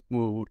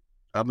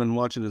I've been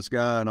watching this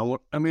guy, and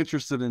I'm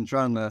interested in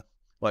trying to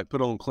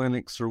put on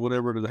clinics or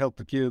whatever to help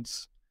the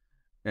kids,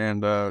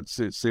 and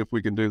see if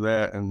we can do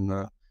that. And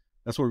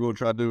that's what we're going to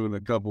try to do in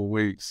a couple of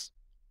weeks,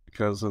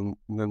 because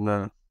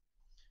then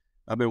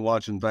I've been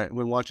watching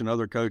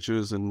other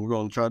coaches, and we're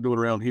going to try to do it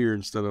around here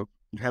instead of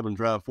having to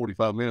drive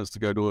 45 minutes to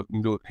go do it.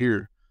 And do it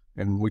here,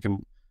 and we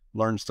can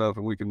learn stuff,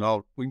 and we can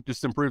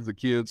just improve the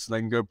kids. They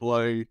can go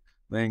play.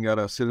 They ain't got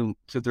to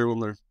sit there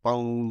on their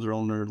phones or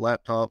on their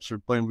laptops or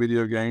playing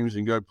video games,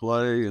 and go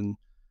play. And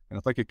I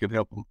think it could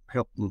help them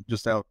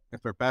just out.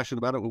 If they're passionate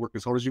about it, we'll work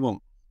as hard as you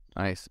want.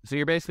 Nice. So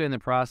you're basically in the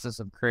process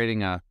of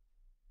creating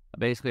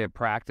basically a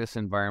practice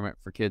environment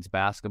for kids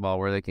basketball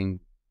where they can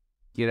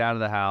get out of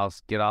the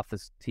house, get off the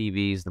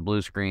TVs, the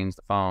blue screens,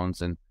 the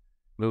phones, and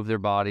move their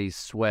bodies,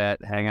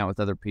 sweat, hang out with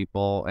other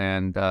people,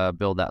 and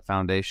build that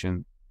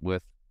foundation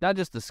with not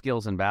just the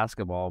skills in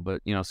basketball,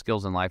 but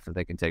skills in life that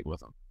they can take with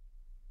them.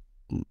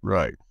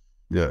 Right.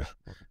 Yeah.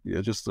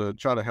 Just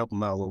try to help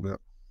them out a little bit.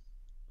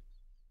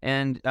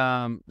 And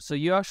so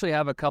you actually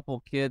have a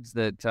couple kids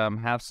that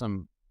have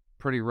some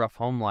pretty rough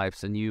home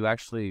lives, and you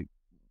actually,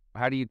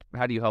 how do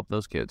you help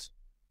those kids?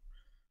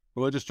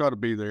 Well, I just try to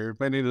be there. If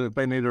they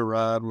need a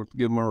ride, we'll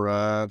give them a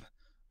ride.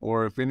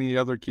 Or if any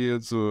other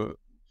kids, if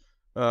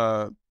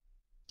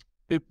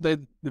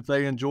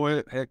they enjoy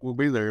it, heck, we'll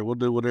be there. We'll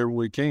do whatever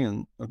we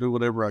can. I'll do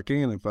whatever I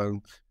can. If I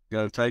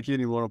got to take you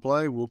and you want to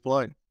play, we'll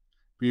play.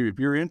 If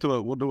you're into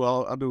it,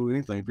 I'll do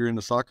anything. If you're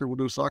into soccer, we'll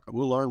do soccer.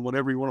 We'll learn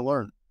whatever you want to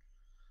learn.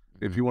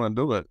 If you want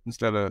to do it,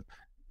 instead of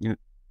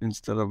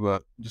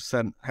just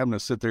having to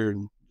sit there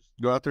and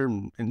go out there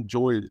and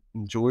enjoy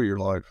your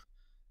life.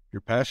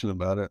 You're passionate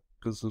about it,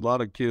 because a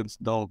lot of kids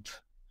don't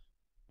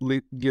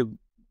give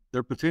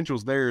their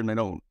potential's there, and they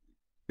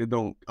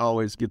don't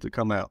always get to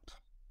come out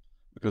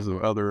because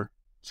of other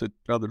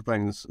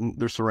things,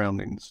 their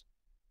surroundings,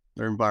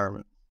 their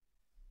environment.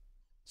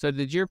 So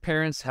did your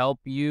parents help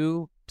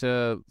you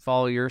to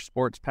follow your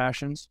sports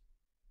passions?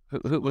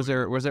 Who was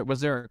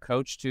there a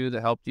coach too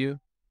that helped you?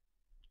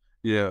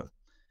 Yeah.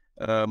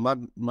 My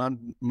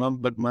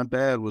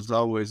dad was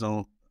always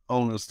on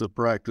us to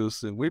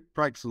practice, and we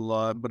practiced a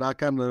lot, but we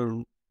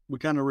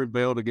kind of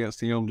rebelled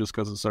against him just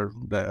because of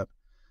certain dad.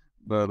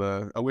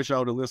 But I wish I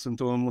would have listened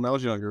to him when I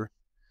was younger.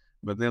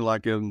 But then,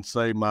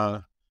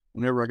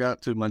 whenever I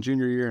got to my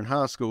junior year in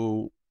high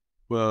school,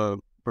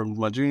 from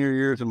my junior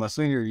year to my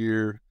senior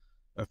year,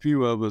 a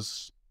few of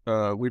us,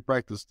 we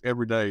practiced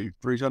every day,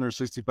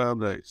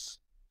 365 days.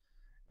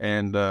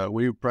 And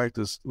we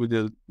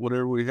did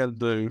whatever we had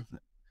to do.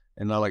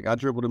 And I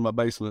dribbled in my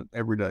basement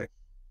every day.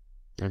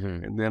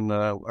 Mm-hmm. And then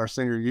our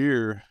senior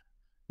year,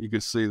 you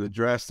could see the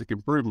drastic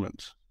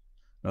improvement.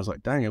 I was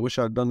like, dang, I wish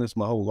I'd done this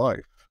my whole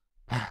life.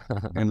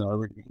 And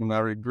I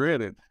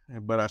regret it.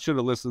 But I should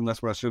have listened.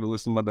 That's where I should have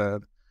listened to my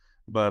dad.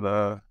 But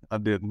I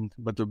didn't.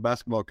 But my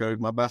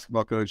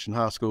basketball coach in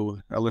high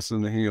school, I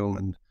listened to him.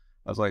 And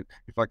I was like,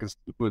 if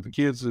with the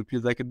kids, if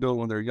they could do it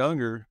when they're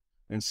younger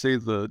and see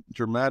the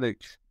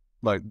dramatic,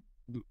 like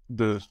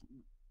the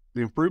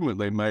improvement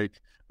they make,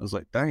 I was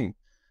like, dang.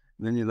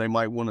 And then they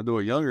might want to do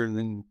it younger, and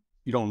then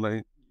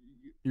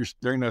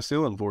there ain't no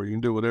ceiling for you. You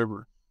can do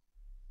whatever.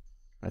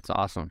 That's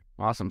awesome.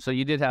 Awesome. So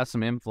you did have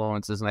some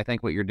influences, and I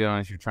think what you're doing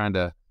is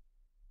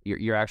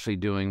you're actually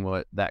doing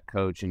what that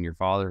coach and your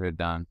father had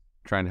done,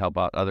 trying to help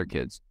out other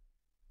kids.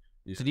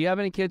 Yeah. So do you have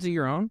any kids of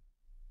your own?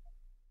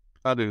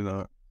 I do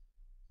not.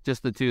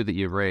 Just the two that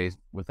you raised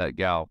with that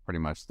gal, pretty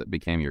much, that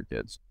became your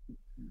kids.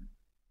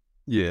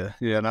 Yeah,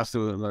 and I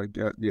still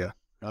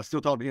I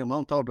still talk to him. I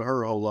don't talk to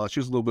her a whole lot.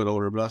 She's a little bit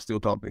older, but I still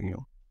talk to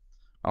him.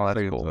 Oh,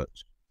 that's cool.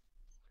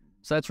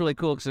 So that's really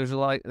cool, because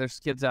there's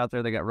kids out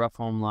there that got rough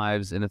home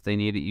lives, and if they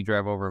need it, you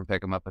drive over and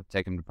pick them up and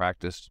take them to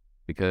practice,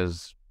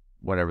 because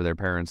whatever, their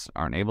parents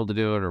aren't able to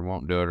do it or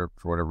won't do it, or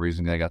for whatever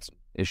reason they got some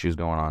issues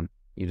going on.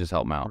 You just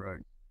help them out. Right.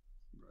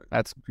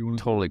 That's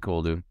totally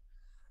cool, dude.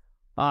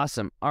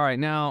 Awesome. All right,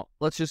 now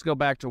let's just go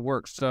back to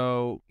work.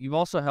 So you've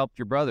also helped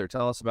your brother.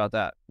 Tell us about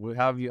that.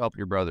 How have you helped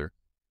your brother?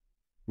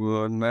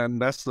 Well,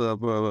 and that's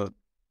doing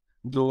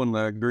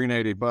the Green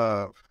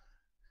 85.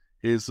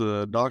 His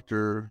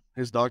doctor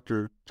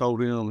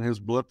told him his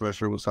blood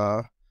pressure was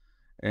high,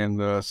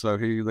 and so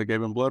they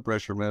gave him blood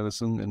pressure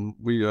medicine, and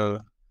we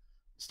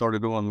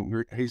started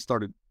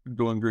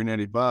doing Green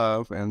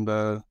 85,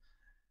 and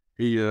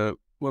he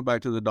went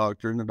back to the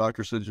doctor, and the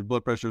doctor said your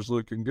blood pressure is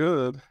looking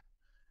good,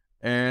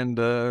 and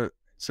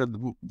said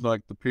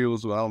the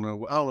pills. I don't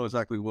know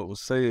exactly what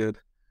was said,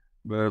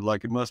 but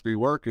it must be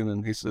working,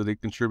 and he said he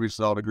contributes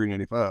to all the Green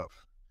 85.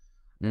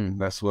 And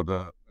that's what.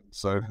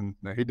 So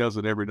he does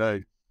it every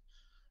day.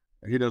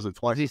 He does it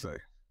twice a day.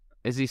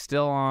 Is he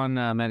still on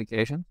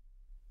medication?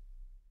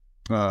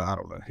 I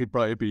don't know.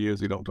 If he is,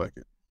 he don't take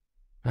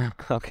it.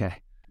 Okay.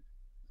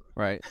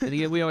 Right. And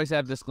again, we always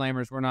have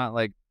disclaimers. We're not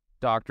like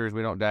doctors.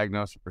 We don't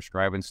diagnose or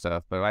prescribe and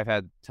stuff. But I've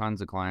had tons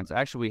of clients.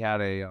 Actually, we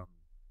had a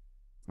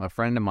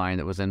friend of mine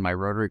that was in my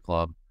Rotary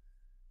Club,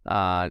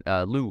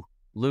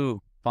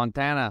 Lou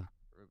Fontana.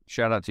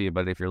 Shout out to you,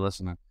 buddy, if you're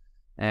listening.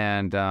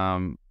 And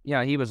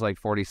he was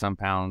like 40-some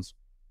pounds,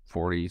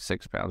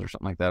 46 pounds or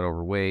something like that,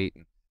 overweight.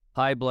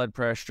 High blood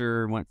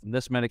pressure, went from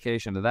this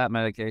medication to that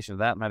medication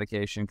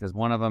because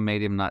one of them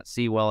made him not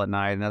see well at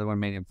night. Another one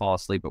made him fall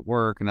asleep at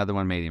work. Another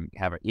one made him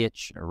have an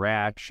itch, a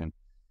rash. And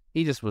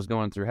he just was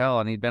going through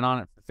hell. And he'd been on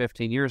it for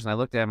 15 years. And I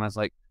looked at him and I was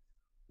like,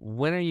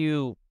 when are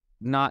you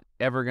not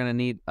ever going to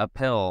need a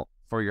pill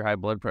for your high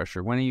blood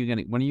pressure? When are you going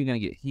to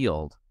get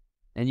healed?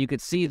 And you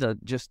could see the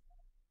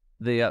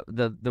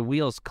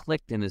wheels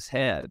clicked in his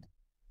head.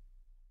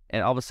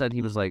 And all of a sudden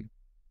he was like,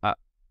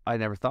 I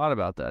never thought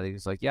about that. He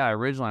was like, yeah,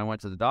 originally I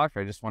went to the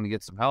doctor. I just wanted to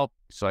get some help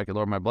so I could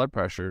lower my blood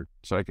pressure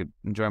so I could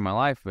enjoy my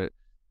life. But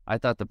I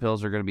thought the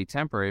pills are going to be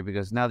temporary,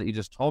 because now that you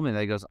just told me that,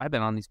 he goes, I've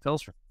been on these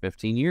pills for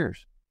 15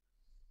 years.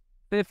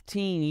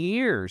 15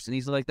 years. And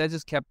he's like, that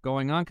just kept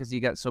going on because he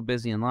got so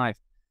busy in life.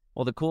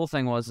 Well, the cool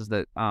thing was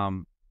that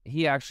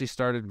he actually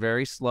started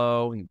very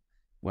slow. He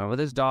went with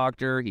his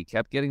doctor. He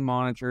kept getting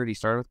monitored. He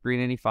started with Green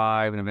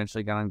 85 and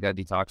eventually got on gut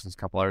detox, a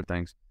couple other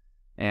things.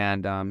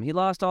 And he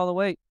lost all the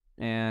weight.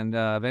 And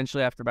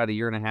eventually, after about a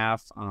year and a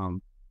half,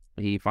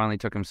 he finally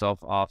took himself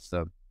off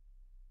the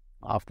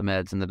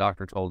meds. And the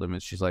doctor told him,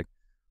 and she's like,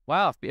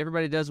 wow, if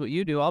everybody does what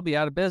you do, I'll be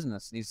out of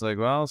business. And he's like,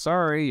 well,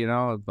 sorry,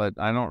 but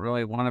I don't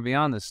really want to be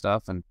on this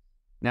stuff. And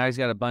now he's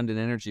got abundant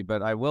energy.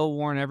 But I will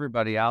warn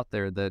everybody out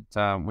there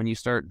that when you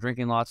start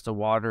drinking lots of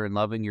water and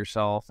loving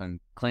yourself and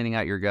cleaning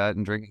out your gut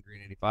and drinking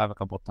Green 85 a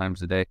couple of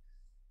times a day,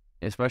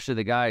 especially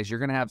the guys, you're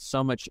going to have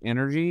so much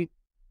energy,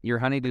 your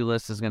honey-do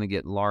list is going to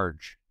get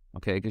large.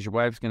 Okay, because your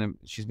wife's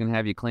she's gonna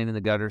have you cleaning the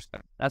gutters.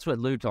 That's what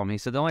Lou told me. He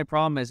said the only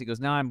problem is, he goes,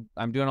 now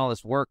I'm doing all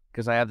this work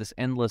because I have this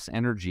endless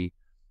energy,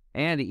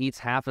 and he eats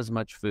half as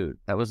much food.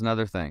 That was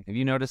another thing. Have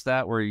you noticed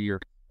that, where your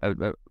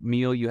a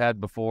meal you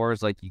had before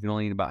is like you can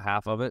only eat about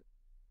half of it?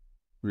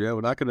 Yeah,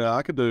 but I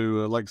could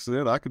do like I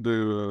said, I could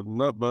do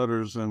nut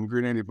butters and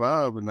Green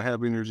 85 and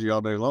have energy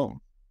all day long.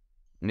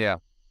 Yeah,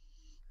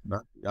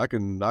 I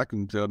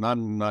can tell. Not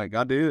like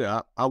I did.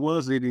 I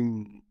was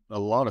eating a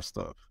lot of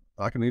stuff.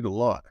 I can eat a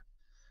lot.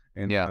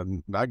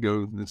 And I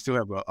go and still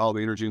have all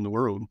the energy in the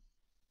world.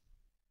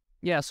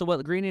 Yeah, so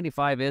what Green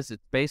 85 is,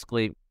 it's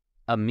basically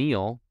a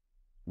meal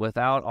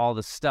without all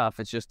the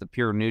stuff. It's just the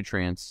pure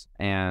nutrients.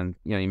 And,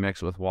 you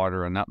mix it with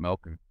water and nut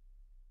milk, and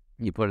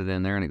you put it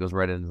in there, and it goes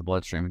right into the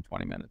bloodstream in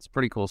 20 minutes.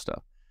 Pretty cool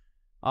stuff.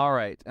 All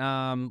right.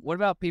 What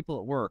about people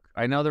at work?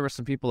 I know there were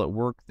some people at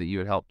work that you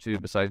had helped too,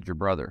 besides your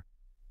brother.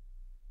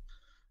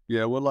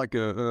 Yeah, well, like,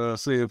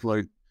 see if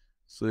like,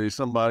 see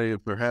somebody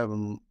if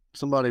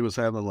somebody was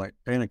having like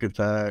panic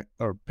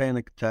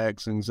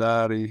attacks,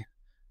 anxiety,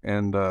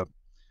 and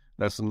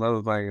that's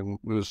another thing. And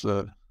was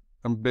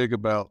I'm big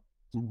about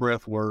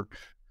breath work.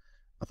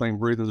 I think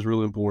breathing is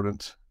really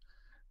important.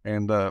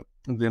 And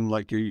then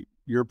like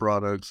your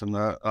products, and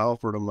I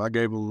offered them. I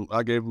gave them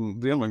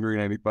a Green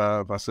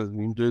 85. I said, you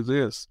can do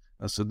this.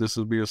 I said this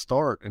will be a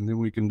start, and then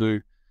we can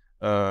do.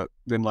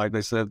 Then like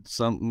they said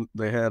something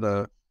they had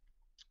a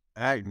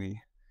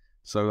acne,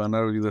 so I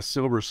know the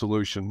silver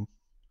solution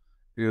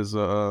is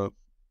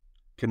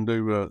can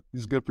do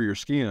is good for your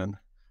skin.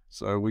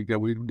 So we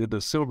did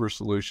the silver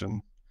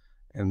solution,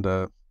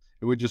 and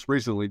we just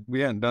recently we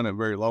hadn't done it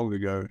very long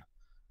ago,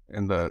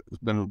 and it's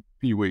been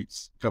a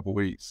couple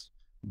weeks,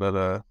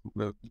 but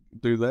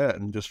do that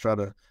and just try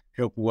to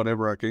help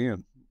whatever I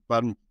can.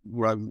 Well,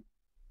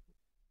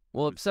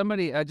 if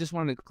somebody, I just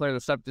wanted to clear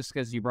this up just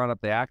because you brought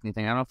up the acne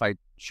thing. I don't know if I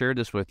shared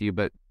this with you,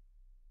 but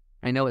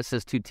I know it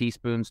says 2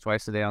 teaspoons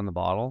twice a day on the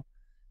bottle.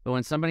 But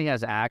when somebody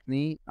has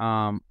acne,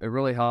 it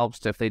really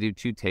helps if they do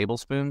 2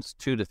 tablespoons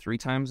 2 to 3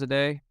 times a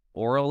day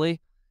orally.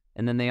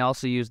 And then they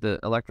also use the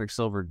electric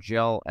silver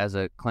gel as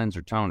a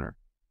cleanser toner.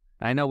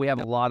 I know we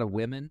have a lot of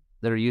women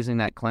that are using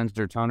that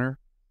cleanser toner.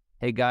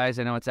 Hey guys,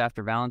 I know it's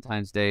after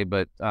Valentine's Day,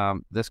 but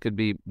this could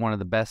be one of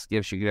the best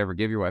gifts you could ever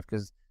give your wife,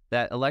 because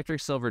that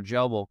electric silver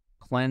gel will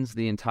cleanse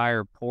the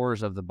entire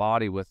pores of the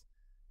body with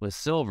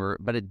silver,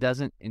 but it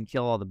doesn't, and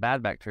kill all the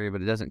bad bacteria,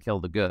 but it doesn't kill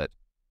the good.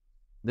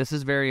 This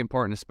is very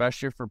important,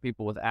 especially for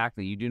people with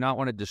acne. You do not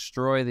want to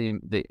destroy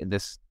the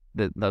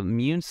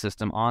immune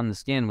system on the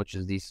skin, which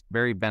is these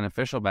very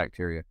beneficial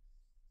bacteria.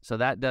 So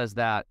that does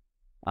that.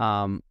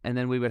 And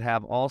then we would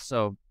have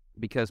also,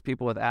 because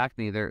people with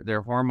acne,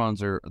 their hormones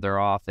they're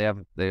off. They have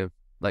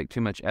like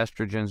too much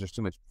estrogens. There's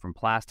too much from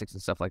plastics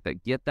and stuff like that.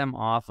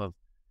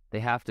 They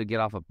have to get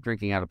off of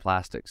drinking out of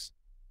plastics,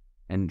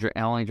 and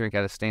only drink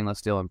out of stainless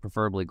steel and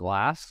preferably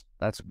glass.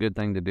 That's a good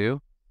thing to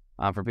do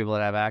for people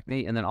that have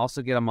acne. And then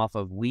also get them off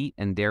of wheat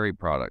and dairy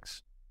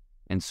products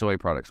and soy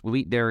products.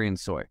 Wheat, dairy, and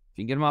soy. If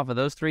you can get them off of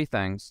those 3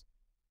 things,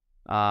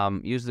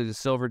 use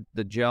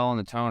the gel and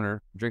the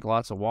toner, drink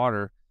lots of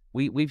water.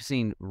 We've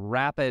seen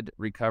rapid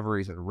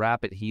recoveries and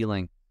rapid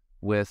healing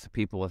with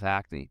people with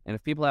acne. And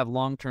if people have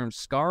long-term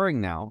scarring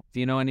now, if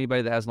you know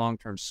anybody that has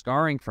long-term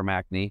scarring from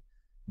acne,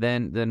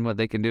 then what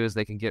they can do is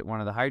they can get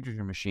one of the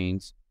hydrogen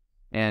machines,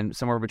 and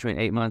somewhere between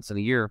 8 months and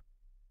a year,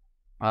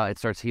 it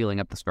starts healing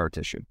up the scar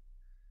tissue.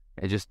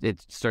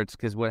 It starts,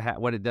 because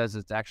what it does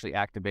is it's actually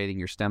activating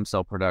your stem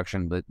cell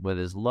production, but what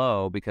is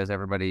low, because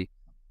everybody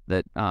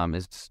that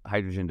is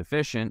hydrogen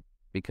deficient,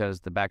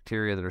 because the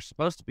bacteria that are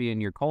supposed to be in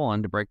your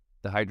colon to break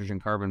the hydrogen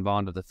carbon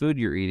bond of the food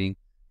you're eating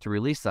to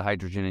release the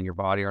hydrogen in your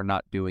body are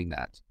not doing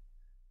that.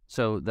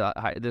 So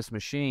this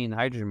machine, the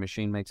hydrogen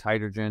machine, makes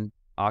hydrogen,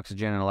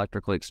 oxygen, and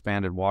electrically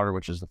expanded water,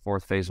 which is the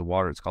 4th phase of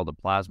water. It's called the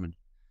plasma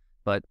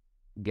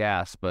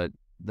gas. But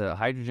the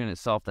hydrogen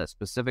itself, that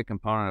specific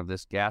component of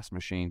this gas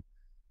machine,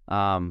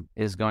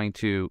 is going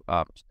to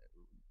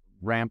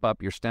ramp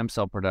up your stem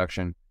cell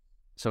production.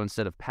 So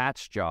instead of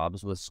patch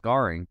jobs with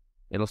scarring,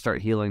 it'll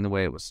start healing the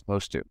way it was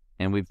supposed to.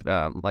 And we've,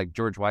 like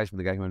George Weissman,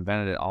 the guy who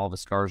invented it, all of his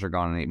scars are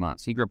gone in 8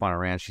 months. He grew up on a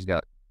ranch. He's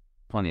got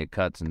plenty of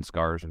cuts and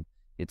scars, and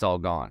it's all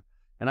gone.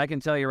 And I can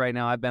tell you right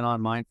now, I've been on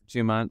mine for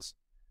 2 months,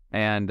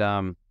 and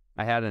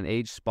I had an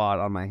age spot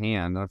on my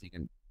hand. I don't know if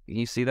can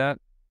you see that?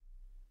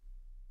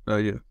 Oh,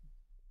 yeah.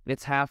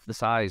 It's half the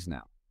size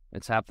now.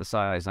 It's half the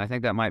size. And I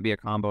think that might be a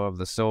combo of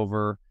the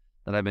silver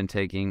that I've been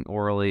taking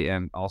orally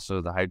and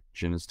also the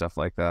hydrogen and stuff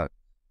like that.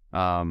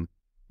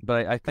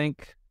 But I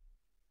think,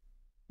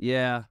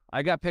 yeah,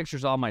 I got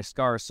pictures of all my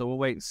scars, so we'll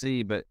wait and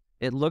see. But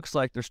it looks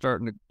like they're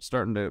starting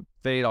to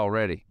fade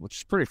already, which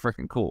is pretty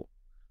freaking cool.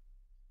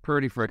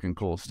 Pretty freaking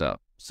cool stuff.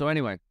 So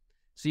anyway,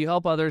 so you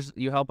help others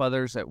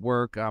at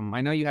work.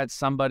 I know you had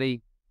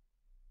somebody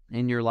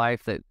in your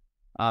life that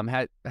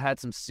had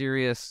some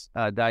serious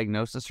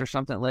diagnosis or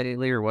something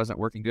lately, or wasn't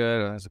working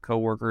good as a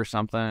coworker or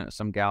something,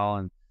 some gal,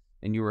 and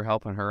you were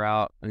helping her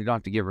out. And you don't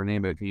have to give her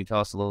name, but can you tell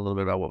us a little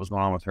bit about what was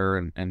going on with her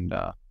and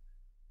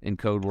in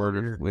code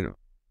word? We don't.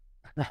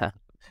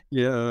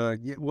 Yeah.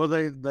 Well,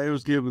 they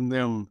was giving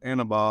them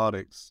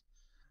antibiotics,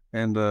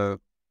 and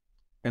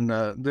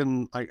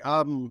then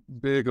I'm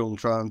big on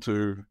trying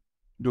to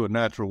do a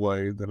natural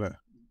way that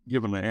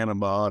giving an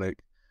antibiotic,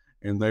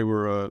 and they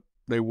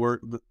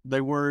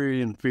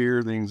worry and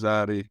fear the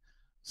anxiety.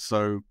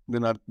 So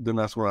then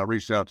that's where I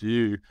reached out to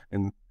you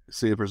and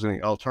see if there's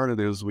any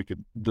alternatives we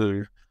could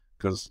do,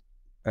 because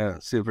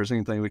see if there's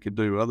anything we could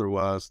do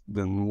otherwise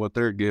than what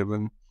they're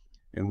giving.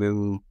 And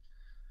then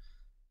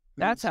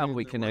that's how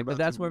we connected.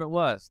 That's what it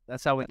was.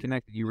 That's how we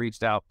connected. You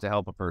reached out to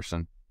help a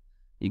person.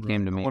 You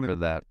came to me for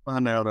that.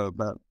 Find out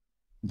about,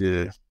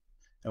 yeah.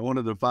 I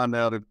wanted to find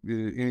out if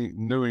you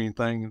knew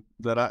anything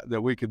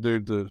that we could do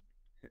to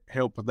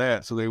help with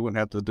that, so they wouldn't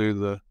have to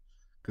do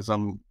because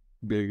I'm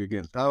big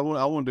against. I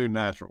want to do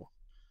natural.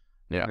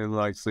 Yeah. And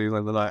like, see,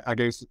 like, then I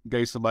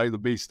gave somebody the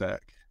B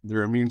stack.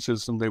 Their immune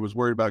system, they was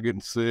worried about getting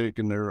sick,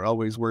 and they're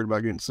always worried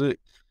about getting sick.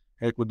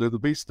 Heck, we'll do the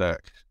B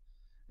stack,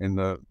 and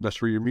that's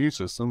for your immune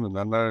system. And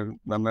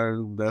I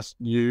know that's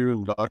you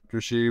and Dr.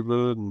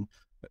 Shiva, and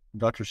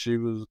Dr.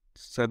 Shiva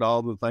said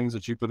all the things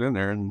that you put in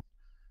there, and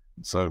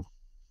so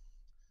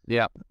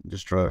Yeah.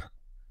 just try.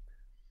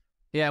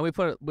 Yeah, we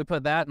put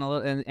that and a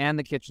little, and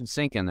the kitchen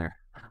sink in there.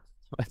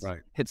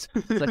 Right. It's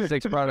like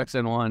 6 products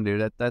in one,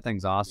 dude. That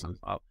thing's awesome.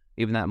 Oh,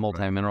 even that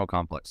multi-mineral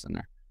complex in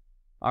there.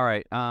 All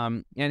right.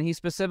 And he's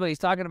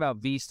talking about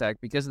V-Stack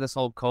because of this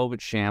whole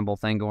COVID shamble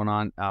thing going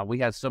on. We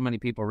had so many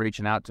people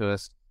reaching out to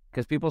us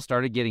because people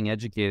started getting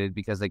educated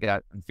because they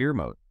got in fear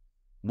mode.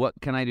 What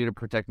can I do to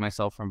protect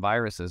myself from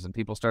viruses? And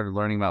people started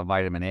learning about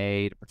vitamin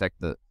A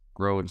to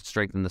grow and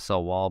strengthen the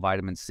cell wall,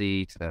 vitamin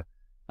C to,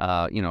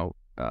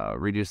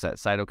 reduce that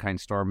cytokine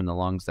storm in the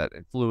lungs, that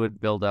fluid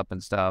buildup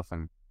and stuff,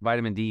 and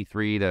vitamin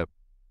D3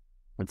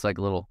 it's like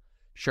little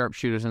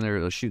sharpshooters in there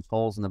that shoot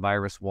holes in the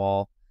virus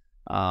wall.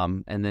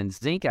 And then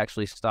zinc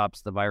actually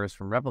stops the virus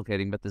from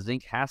replicating, but the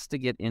zinc has to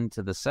get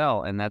into the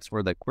cell, and that's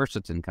where the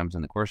quercetin comes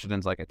in. The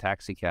quercetin's like a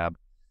taxi cab,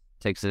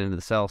 takes it into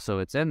the cell, so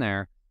it's in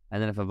there,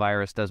 and then if a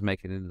virus does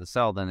make it into the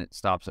cell, then it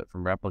stops it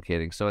from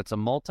replicating. So it's a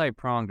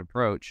multi-pronged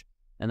approach,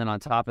 and then on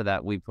top of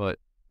that, we put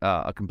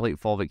a complete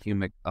fulvic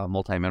humic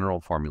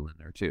multi-mineral formula in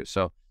there too.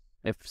 So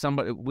if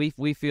somebody,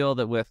 we feel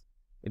that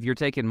if you're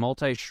taking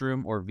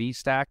multi-shroom or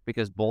V-Stack,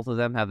 because both of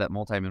them have that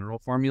multi-mineral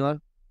formula,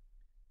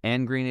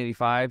 and Green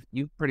 85,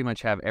 you pretty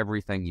much have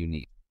everything you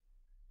need.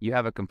 You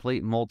have a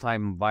complete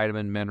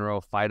multivitamin,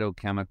 mineral,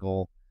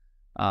 phytochemical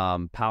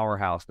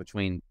powerhouse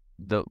between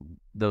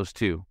those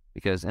two.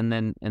 Because and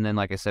then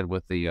like I said,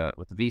 with the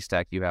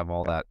V-Stack, you have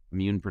all that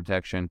immune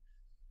protection.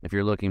 If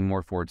you're looking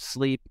more towards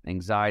sleep,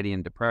 anxiety,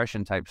 and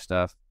depression type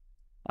stuff,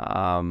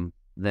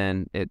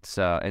 then it's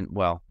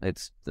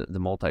it's the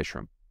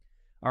multi-shroom.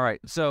 All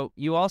right. So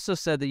you also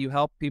said that you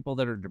help people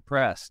that are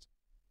depressed.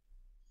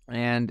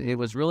 And it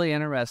was really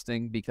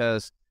interesting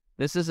because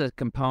this is a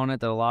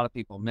component that a lot of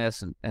people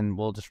miss, and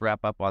we'll just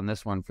wrap up on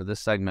this one for this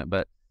segment.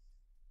 But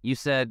you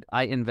said,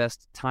 I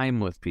invest time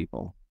with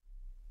people.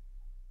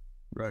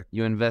 Right.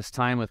 You invest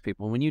time with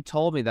people. When you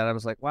told me that, I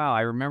was like, wow,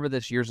 I remember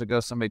this years ago.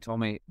 Somebody told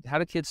me, how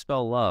do kids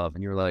spell love?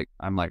 And you're like,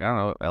 I'm like, I don't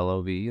know,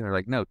 L-O-V. And they're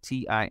like, no,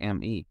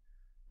 T-I-M-E.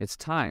 It's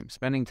time,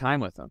 spending time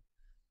with them.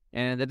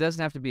 And it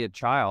doesn't have to be a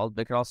child,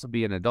 but it could also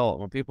be an adult.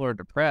 When people are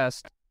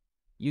depressed,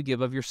 you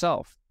give of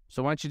yourself.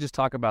 So why don't you just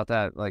talk about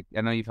that? Like,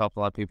 I know you've helped a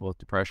lot of people with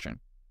depression.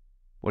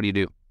 What do you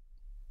do?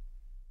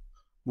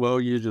 Well,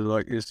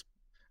 usually,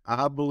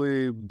 I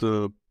believe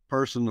the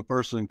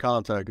person-to-person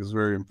contact is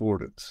very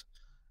important,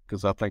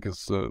 because I think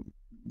it's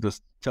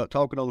just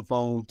talking on the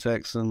phone,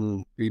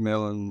 texting,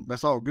 emailing,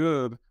 that's all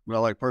good, but I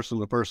like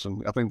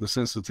person-to-person. I think the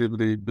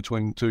sensitivity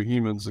between two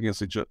humans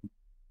against each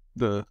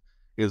other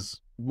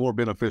is more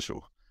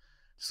beneficial.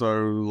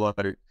 So,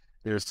 like,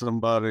 if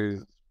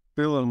somebody's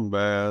feeling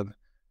bad,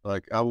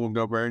 like, I won't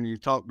go over and you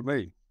talk to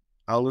me.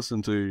 I'll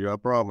listen to you, I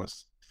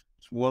promise.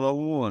 It's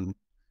one-on-one.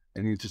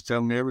 And you just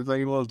tell me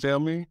everything you want to tell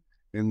me,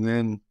 and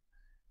then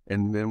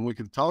we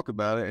can talk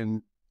about it,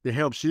 and it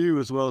helps you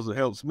as well as it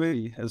helps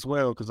me as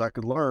well, because I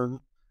can learn,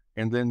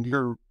 and then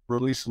you're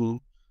releasing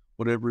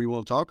whatever you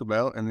want to talk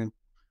about, and then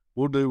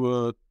we'll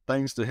do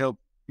things to help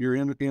your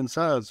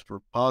insides for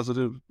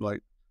positive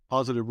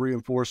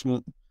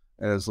reinforcement,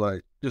 as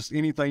like just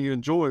anything you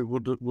enjoy,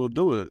 we'll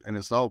do it, and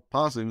it's all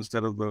positive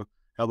instead of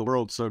how the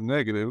world's so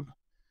negative.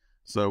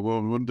 So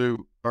we'll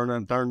do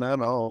turn that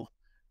off,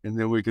 and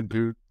then we can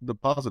do the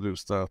positive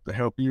stuff to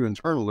help you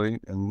internally,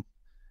 and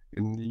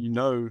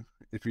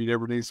if you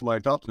ever need somebody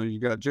to talk to, you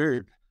got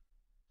Jared.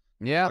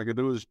 Yeah. All I can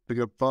do is pick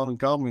up the phone and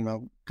call me, and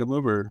I'll come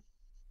over.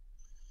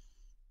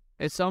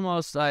 It's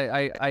almost,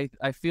 I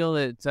feel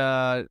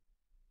that,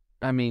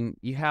 I mean,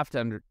 you have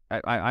to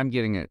I'm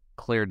getting a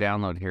clear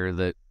download here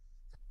that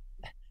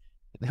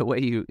the way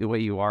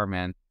you are,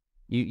 man.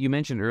 You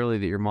mentioned earlier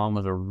that your mom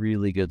was a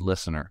really good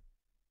listener.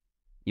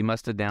 You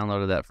must have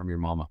downloaded that from your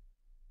mama.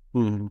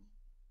 Mm-hmm.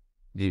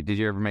 Did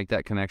you ever make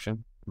that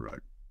connection? Right.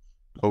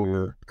 Oh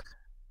yeah.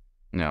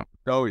 No.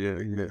 Oh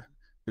yeah.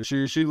 If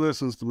she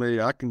listens to me,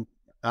 I can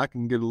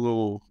get a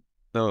little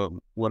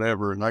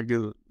whatever, and I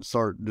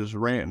start just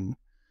ranting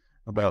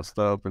about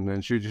stuff, and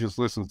then she just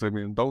listens to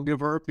me and don't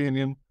give her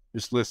opinion,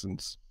 just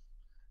listens,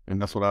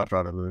 and that's what I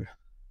try to do.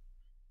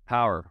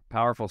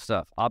 Powerful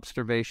stuff.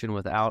 Observation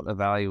without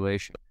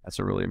evaluation. That's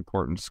a really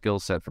important skill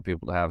set for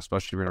people to have,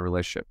 especially if you're in a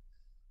relationship.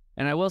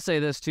 And I will say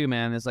this too,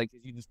 man. It's like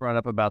you just brought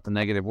up about the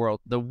negative world.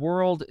 The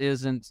world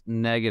isn't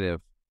negative.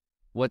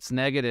 What's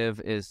negative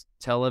is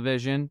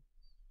television,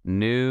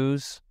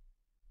 news,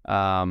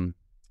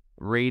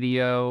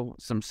 radio,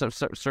 some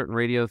certain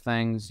radio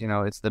things.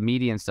 It's the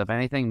media and stuff.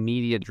 Anything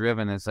media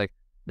driven, it's like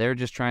they're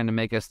just trying to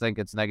make us think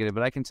it's negative.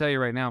 But I can tell you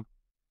right now,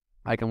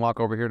 I can walk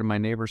over here to my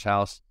neighbor's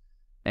house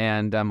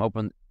and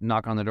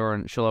knock on the door,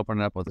 and she'll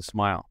open it up with a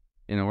smile.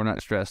 We're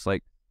not stressed.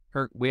 Like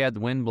we had the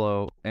wind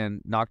blow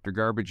and knocked her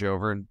garbage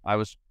over, and I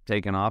was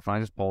taking off, and I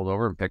just pulled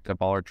over and picked up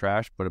all her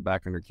trash, put it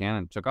back in her can,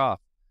 and took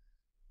off.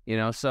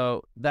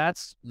 So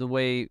that's the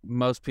way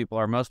most people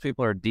are. Most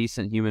people are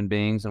decent human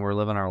beings, and we're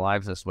living our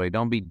lives this way.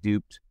 Don't be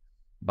duped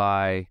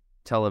by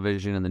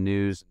television and the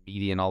news,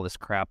 media, and all this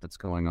crap that's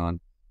going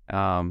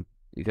on.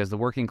 Because the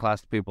working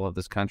class people of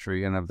this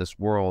country and of this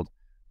world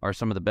are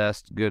some of the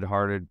best,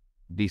 good-hearted,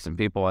 decent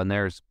people, and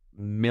there's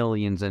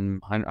millions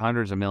and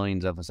hundreds of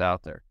millions of us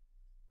out there.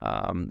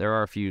 There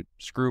are a few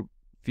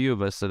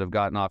of us that have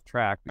gotten off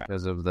track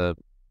because of the,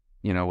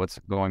 what's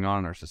going on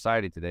in our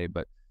society today,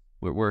 but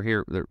we're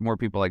here. There, more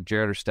people like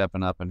Jared are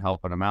stepping up and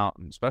helping them out,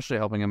 and especially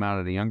helping them out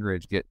at a younger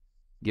age get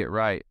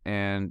right.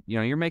 And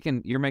you're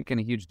making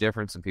a huge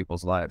difference in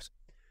people's lives.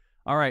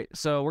 All right,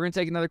 so we're gonna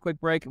take another quick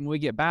break, and when we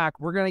get back,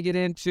 we're gonna get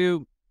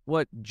into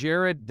what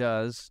Jared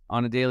does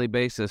on a daily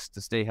basis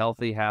to stay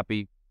healthy,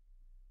 happy,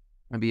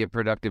 and be a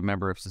productive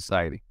member of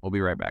society. We'll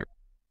be right back.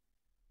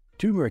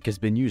 Turmeric has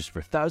been used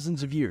for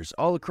thousands of years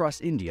all across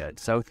India and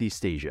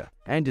Southeast Asia,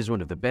 and is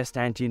one of the best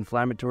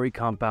anti-inflammatory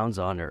compounds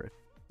on Earth.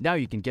 Now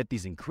you can get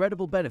these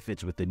incredible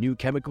benefits with the new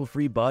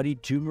chemical-free body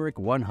Turmeric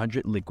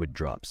 100 liquid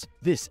drops.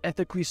 This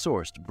ethically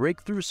sourced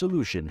breakthrough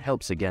solution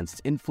helps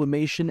against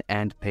inflammation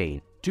and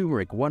pain.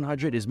 Turmeric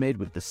 100 is made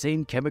with the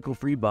same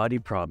chemical-free body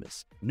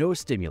promise. No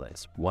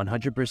stimulants,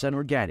 100%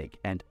 organic,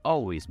 and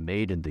always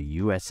made in the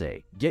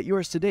USA. Get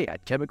yours today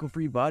at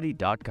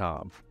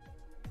chemicalfreebody.com.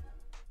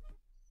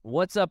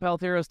 What's up,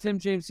 Health Heroes? Tim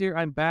James here.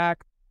 I'm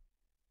back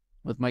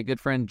with my good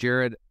friend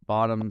Jared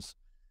Bottoms.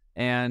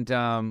 And,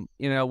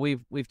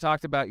 we've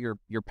talked about your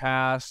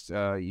past.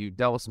 You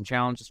dealt with some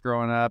challenges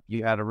growing up.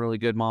 You had a really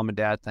good mom and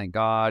dad, thank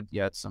God.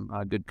 You had some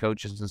good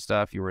coaches and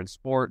stuff. You were in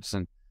sports,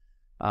 and,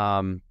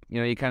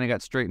 you kind of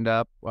got straightened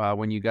up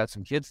when you got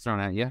some kids thrown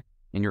at you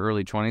in your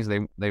early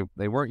 20s.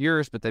 They weren't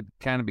yours, but they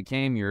kind of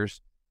became yours.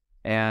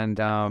 And,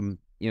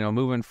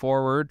 moving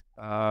forward,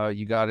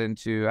 you got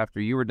into, after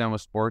you were done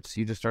with sports,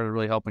 you just started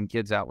really helping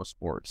kids out with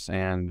sports.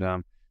 And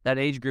that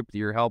age group that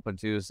you're helping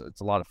too, it's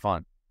a lot of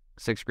fun.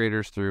 6th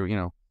graders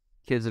through,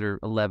 kids that are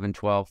 11,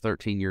 12,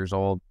 13 years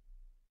old.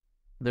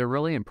 They're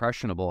really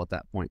impressionable at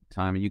that point in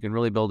time, and you can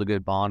really build a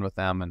good bond with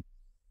them,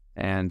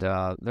 and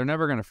they're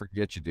never going to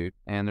forget you, dude.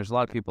 And there's a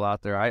lot of people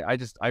out there.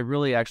 I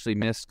really actually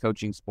miss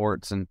coaching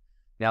sports, and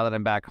now that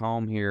I'm back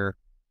home here,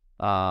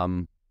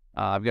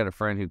 I've got a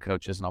friend who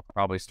coaches, and I'll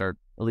probably start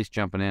at least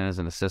jumping in as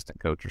an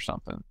assistant coach or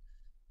something.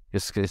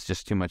 It's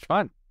just too much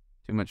fun.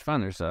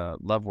 There's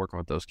love working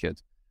with those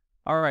kids.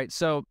 All right,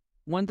 so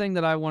one thing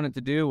that I wanted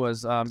to do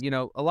was, a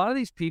lot of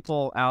these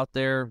people out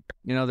there,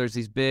 there's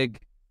these big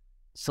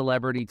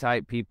celebrity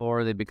type people,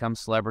 or they become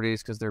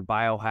celebrities because they're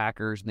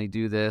biohackers and they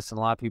do this. And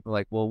a lot of people are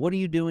like, well, what do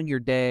you do in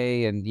your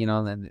day? And,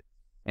 and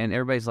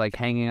everybody's like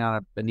hanging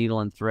out a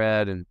needle and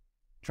thread and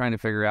trying to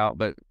figure out.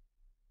 But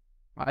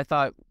I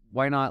thought,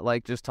 why not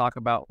just talk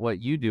about what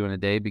you do in a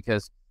day?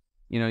 Because,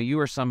 you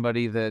are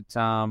somebody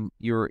that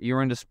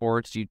you're into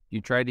sports.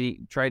 You try to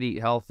eat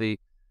healthy.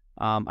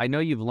 I know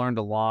you've learned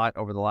a lot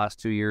over the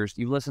last 2 years.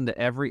 You've listened to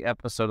every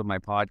episode of my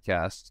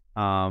podcast,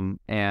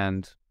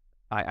 and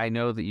I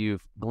know that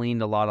you've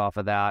gleaned a lot off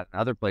of that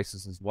and other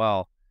places as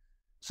well.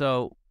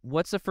 So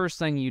what's the first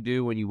thing you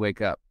do when you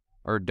wake up,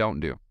 or don't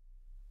do?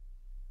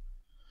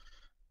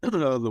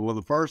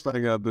 The first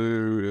thing I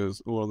do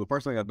is, the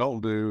first thing I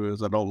don't do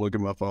is I don't look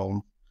at my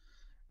phone.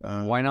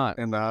 Why not?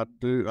 And I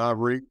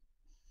read,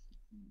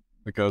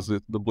 because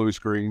the blue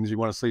screens, you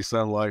want to see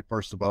sunlight,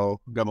 first of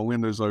all. Got my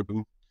windows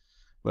open.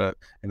 And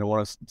I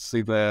want to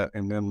see that,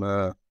 and then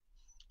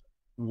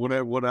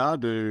what I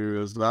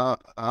do is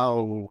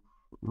I'll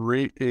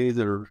read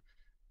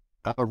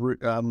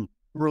I'm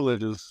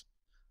religious,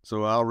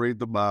 so I'll read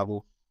the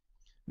Bible,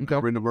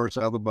 read the verse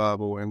out of the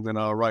Bible, and then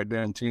I'll write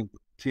down 10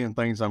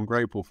 things I'm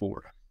grateful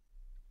for.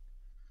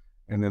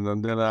 And then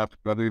after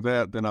I do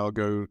that,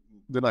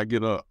 then I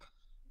get up,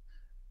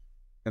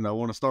 and I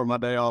want to start my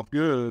day off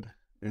good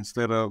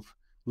instead of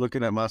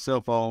looking at my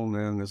cell phone,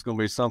 and it's going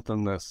to be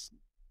something that's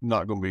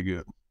not going to be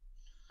good.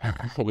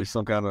 There'll be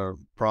some kind of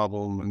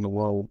problem in the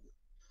world,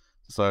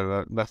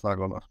 so that's not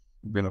going to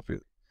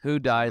benefit. Who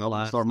died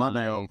last start my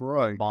day off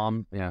right?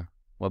 Bomb, yeah.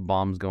 What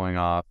bomb's going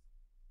off?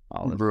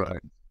 All this right. Stuff.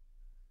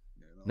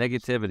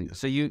 Negativity.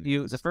 So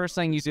you the first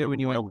thing you do when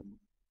you went,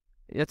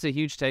 it's a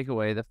huge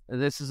takeaway.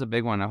 This is a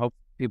big one. I hope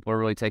people are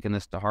really taking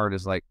this to heart.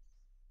 Is like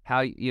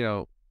how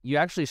you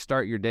actually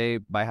start your day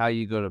by how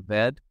you go to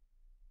bed,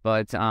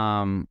 but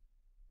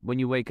when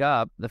you wake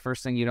up, the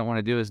first thing you don't want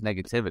to do is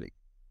negativity,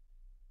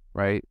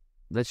 right?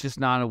 That's just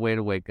not a way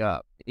to wake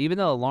up. Even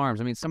though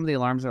alarms, some of the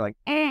alarms are like,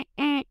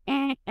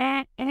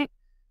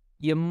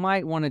 you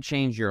might want to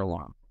change your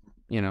alarm.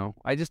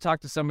 I just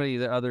talked to somebody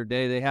the other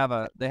day. They have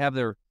a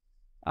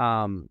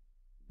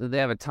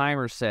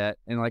timer set,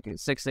 and like at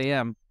 6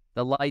 a.m.,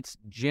 the lights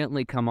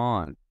gently come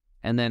on,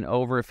 and then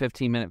over a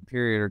 15-minute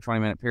period or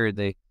 20-minute period,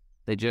 they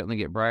gently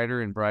get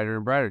brighter and brighter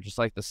and brighter, just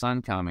like the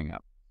sun coming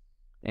up.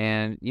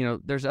 And,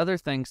 there's other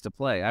things to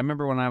play. I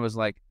remember when I was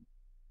like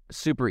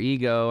super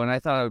ego and I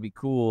thought it would be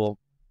cool,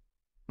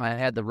 I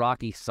had the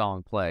Rocky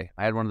song play.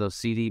 I had one of those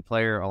CD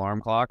player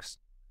alarm clocks.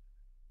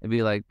 It'd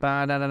be like,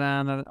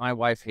 ba-da-da-da-da. My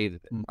wife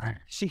hated it.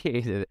 She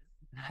hated it.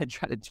 I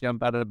try to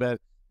jump out of bed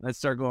and I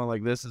start going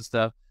like this and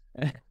stuff.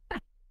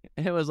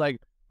 It was like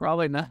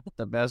probably not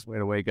the best way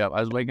to wake up. I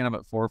was waking up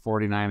at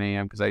 4:49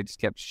 a.m. because I just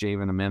kept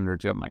shaving a minute or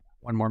two. I'm like,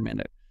 one more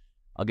minute.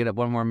 I'll get up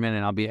one more minute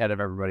and I'll be ahead of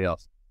everybody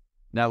else.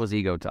 That was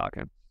ego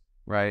talking,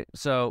 right?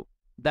 So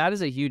that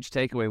is a huge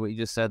takeaway, what you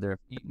just said there.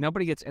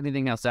 Nobody gets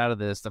anything else out of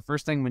this. The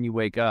first thing when you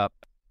wake up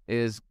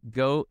is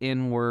go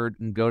inward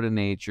and go to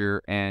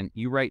nature, and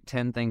you write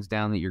 10 things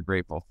down that you're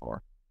grateful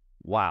for.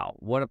 Wow,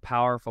 what a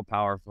powerful,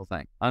 powerful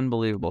thing.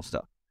 Unbelievable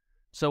stuff.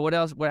 So what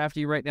else? What after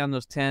you write down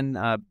those 10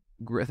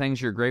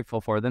 things you're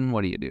grateful for, then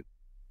what do you do?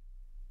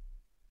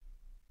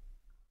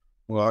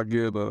 Well, I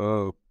get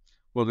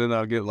then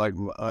I get like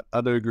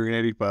I do green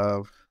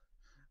 85.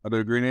 I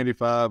do green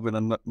 85 and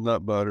a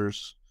nut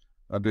butters.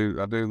 I do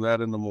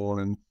that in the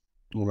morning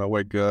when I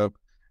wake up,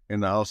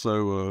 and I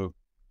also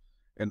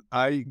and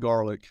I eat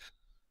garlic.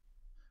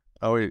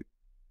 I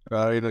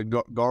eat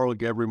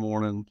garlic every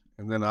morning,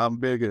 and then I'm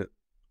big at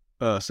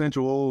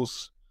essential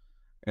oils,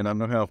 and I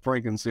know how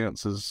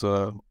frankincense is.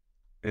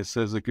 It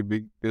says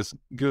it's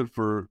good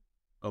for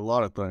a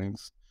lot of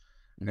things,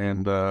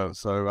 and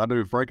so I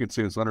do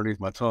frankincense underneath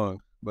my tongue.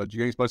 But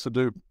you ain't supposed to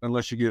do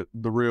unless you get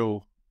the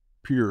real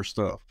pure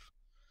stuff.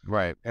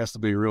 Right, it has to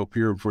be real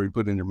pure before you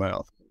put it in your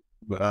mouth.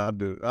 But I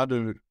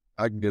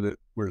can get it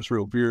where it's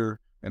real pure,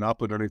 and I'll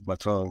put it underneath my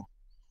tongue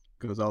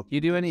because I'll. Do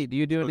you do any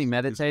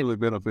meditating? It's really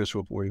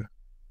beneficial for you.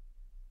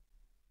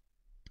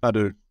 I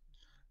do.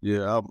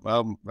 Yeah,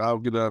 I'll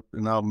get up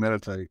and I'll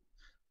meditate.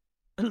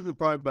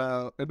 Probably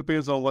about, it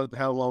depends on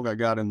how long I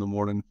got in the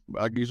morning.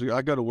 I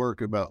go to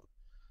work about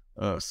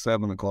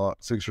 7 o'clock,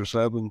 6 or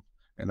 7,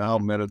 and I'll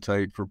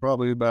meditate for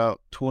probably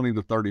about 20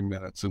 to 30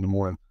 minutes in the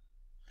morning.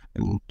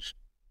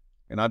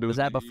 And I do. Is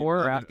that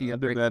before or after you? I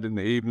do that in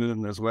the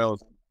evening as well.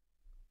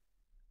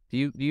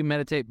 Do you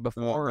meditate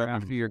before or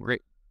after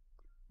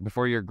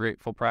your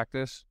grateful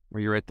practice,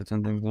 where you write the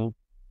 10 things down?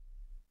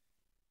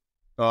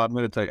 I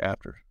meditate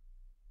after.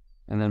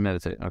 And then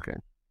meditate. Okay.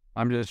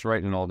 I'm just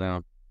writing it all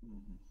down.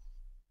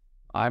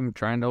 I'm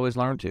trying to always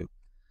learn to.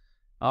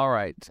 All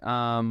right.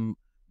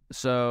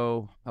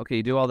 So, okay,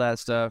 you do all that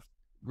stuff.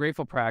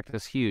 Grateful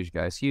practice, huge,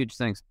 guys, huge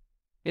things.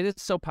 It is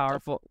so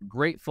powerful.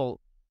 Gratefulness,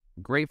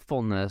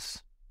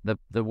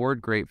 the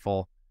word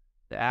grateful,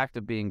 the act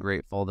of being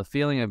grateful, the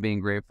feeling of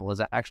being grateful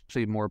is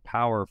actually more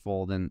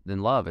powerful than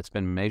love. It's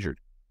been measured.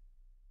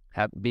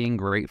 Being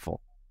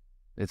grateful.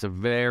 It's a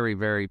very,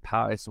 very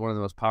it's one of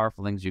the most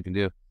powerful things you can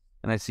do.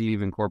 And I see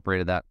you've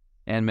incorporated that.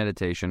 And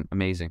meditation,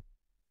 amazing.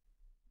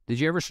 Did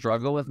you ever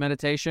struggle with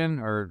meditation,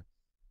 or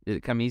did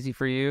it come easy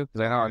for you?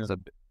 Because I know it's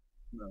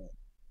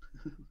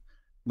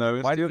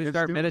no. Why did you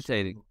start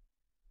meditating?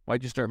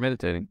 Why'd you start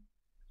meditating?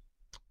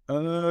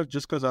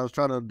 Just because I was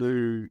trying to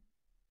do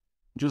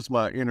just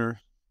my inner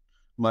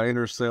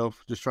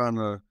self, just trying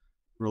to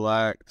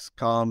relax,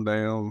 calm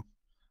down.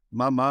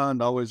 My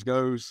mind always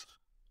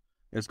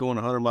it's going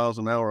 100 miles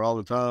an hour all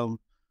the time.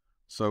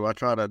 So I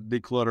try to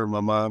declutter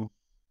my mind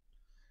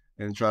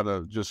and try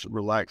to just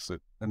relax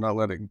it and not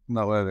let it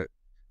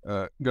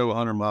go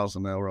 100 miles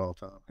an hour all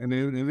the time. And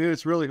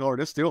it's really hard.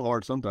 It's still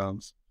hard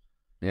sometimes.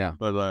 Yeah.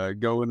 But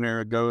go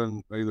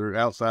in either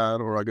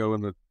outside or I go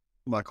into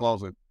my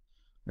closet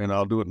and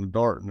I'll do it in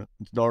the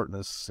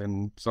darkness.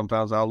 And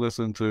sometimes I'll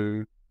listen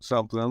to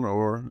something,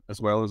 or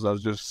as well as I'll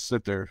just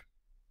sit there.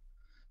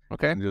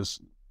 Okay. And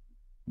just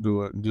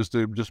do it.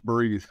 Just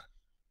breathe.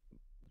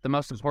 The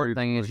most important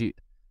thing is you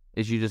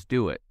just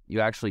do it.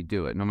 You actually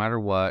do it. No matter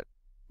what,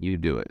 you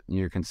do it.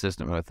 You're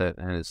consistent with it,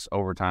 and it's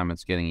over time.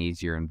 It's getting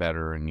easier and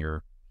better. And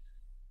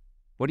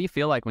what do you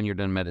feel like when you're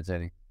done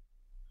meditating?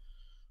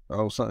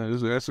 Oh,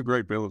 that's a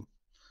great feeling.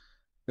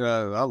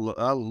 I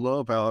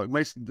love how it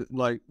makes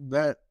like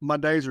that. My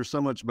days are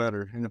so much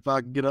better. And if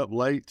I get up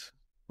late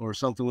or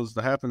something was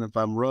to happen, if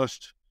I'm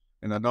rushed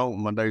and I don't,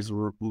 my days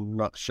are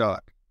not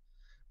shot.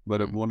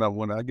 But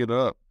when I get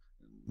up,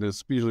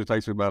 this usually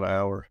takes me about an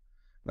hour.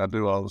 I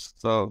do all this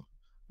stuff,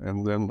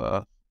 and then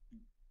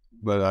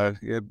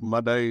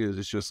my day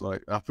is just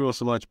like I feel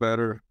so much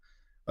better.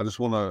 I just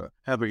want to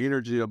have an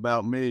energy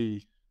about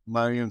me,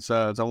 my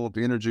insides. I want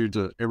the energy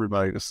to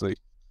everybody to see.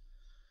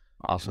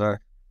 Awesome. Sorry.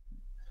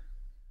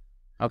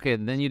 Okay,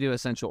 then you do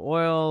essential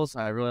oils.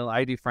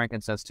 I do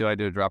frankincense too. I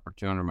do a drop or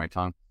two under my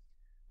tongue.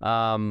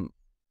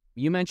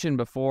 You mentioned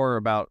before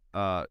about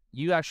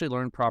you actually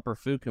learned proper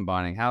food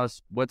combining.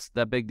 What's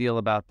the big deal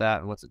about that,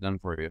 and what's it done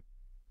for you?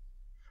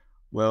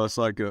 Well, it's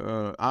like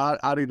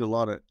I'd eat a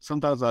lot of.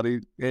 Sometimes I'd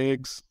eat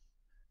eggs,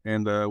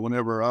 and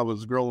whenever I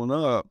was growing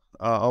up,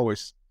 I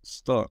always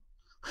stuck.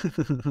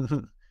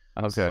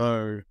 Okay.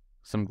 So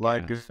Some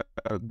like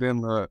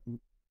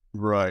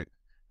right,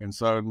 and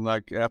so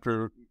like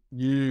after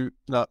you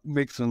not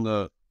mixing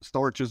the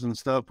starches and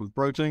stuff with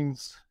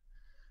proteins,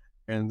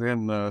 and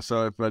then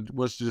so if I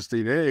was to just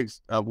eat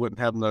eggs, I wouldn't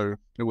have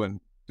it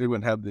wouldn't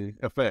have the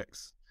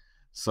effects.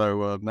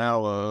 So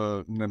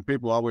now, and then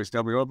people always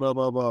tell me, oh, blah,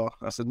 blah, blah.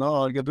 I said, no,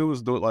 all you gotta do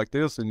is do it like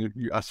this. And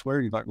I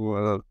swear you're not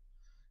going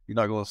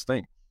to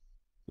stink.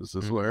 This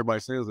is what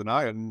everybody says.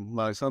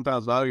 And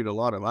sometimes I eat a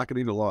lot I could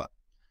eat a lot.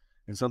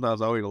 and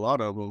sometimes I'll eat a lot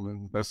of them,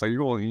 and they say,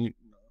 "You want to eat?"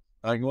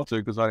 I ain't going to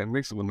because I didn't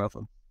mix it with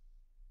nothing.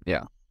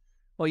 Yeah.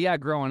 Well, yeah,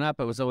 growing up,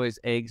 it was always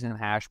eggs and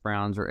hash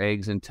browns or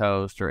eggs and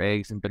toast or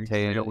eggs and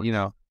potato, you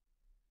know.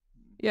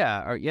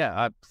 Yeah, or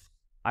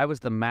I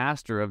was the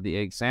master of the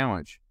egg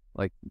sandwich,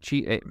 like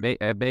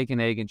a bacon,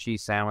 egg, and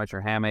cheese sandwich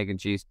or ham, egg, and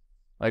cheese.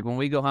 Like when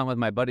we go hunt with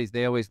my buddies,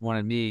 they always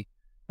wanted me.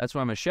 That's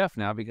why I'm a chef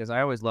now, because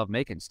I always loved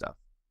making stuff.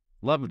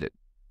 Loved it.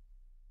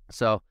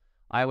 So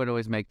I would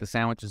always make the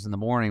sandwiches in the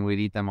morning. We'd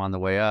eat them on the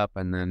way up,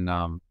 and then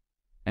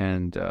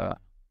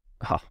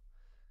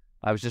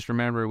I was just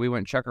remember we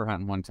went chucker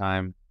hunting one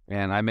time,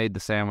 and I made the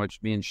sandwich.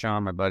 Me and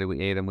Sean, my buddy, we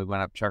ate them. We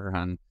went up chucker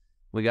hunting.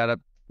 We got up.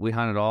 We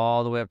hunted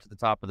all the way up to the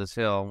top of this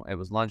hill. It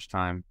was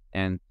lunchtime,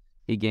 and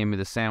he gave me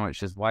the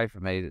sandwich. His wife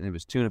had made it, and it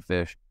was tuna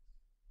fish,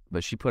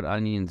 but she put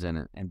onions in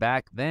it. And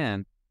back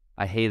then,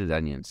 I hated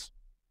onions.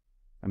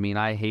 I mean,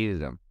 I hated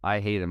them.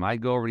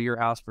 I'd go over to your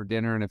house for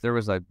dinner, and if there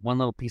was like one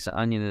little piece of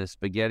onion in the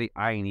spaghetti,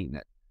 I ain't eating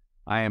it.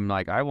 I am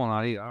like, I will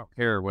not eat. I don't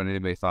care what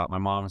anybody thought. My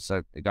mom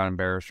said it got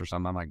embarrassed or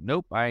something. I'm like,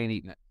 nope, I ain't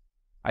eating it.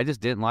 I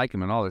just didn't like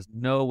them at all. There's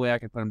no way I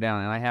could put them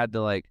down. And I had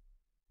to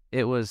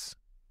it was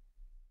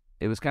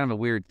kind of a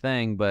weird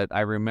thing, but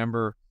I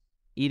remember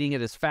eating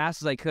it as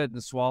fast as I could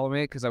and swallowing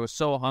it because I was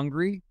so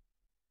hungry.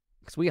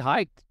 Because we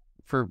hiked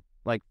for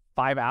like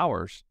 5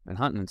 hours and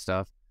hunting and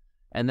stuff.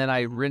 And then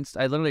I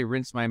literally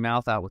rinsed my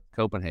mouth out with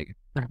Copenhagen.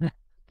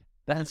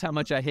 That's how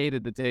much I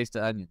hated the taste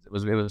of onions. It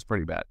was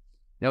pretty bad.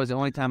 That was the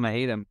only time I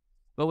ate them.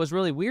 But what's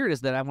really weird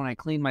is that when I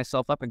cleaned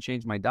myself up and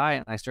changed my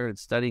diet and I started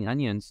studying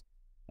onions,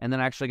 and then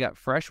I actually got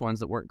fresh ones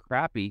that weren't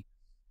crappy,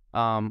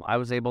 I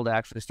was able to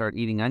actually start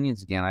eating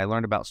onions again. I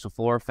learned about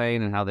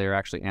sulforaphane and how they're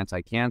actually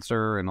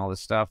anti-cancer and all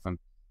this stuff.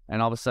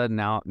 And all of a sudden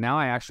now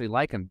I actually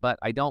like them, but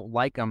I don't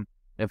like them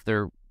if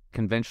they're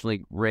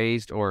conventionally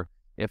raised or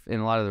if in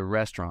a lot of the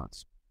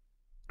restaurants.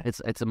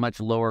 It's a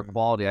much lower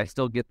quality. I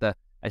still get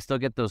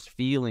those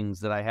feelings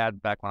that I had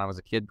back when I was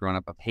a kid growing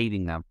up of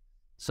hating them.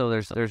 So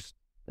there's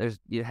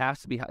it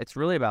has to be. It's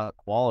really about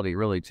quality,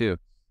 really too.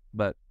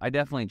 But I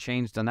definitely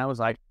changed, and that was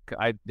I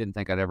didn't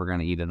think I'd ever going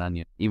to eat an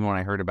onion, even when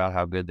I heard about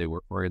how good they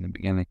were for you in the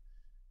beginning.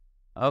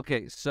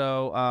 Okay,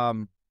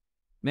 so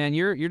man,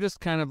 you're just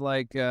kind of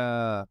like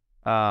here.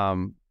 What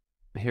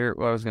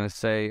I was going to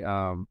say,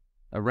 a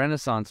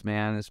renaissance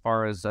man as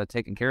far as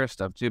taking care of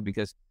stuff too,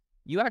 because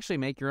you actually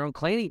make your own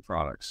cleaning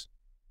products.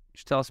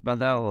 Just tell us about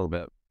that a little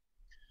bit.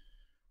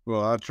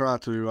 Well, I try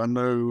to. I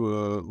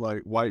know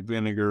like white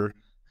vinegar,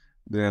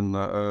 then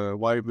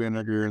white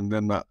vinegar, and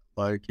then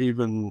like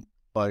even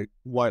like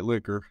white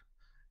liquor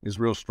is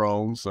real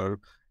strong. So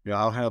yeah,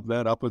 I'll have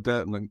that. I'll put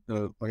that in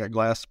I got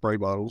glass spray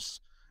bottles,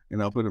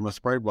 and I'll put it in my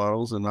spray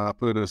bottles, and I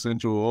put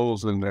essential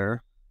oils in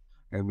there,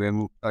 and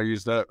then I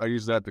use that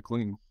to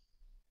clean.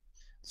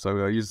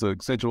 So I use the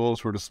essential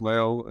oils for the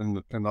smell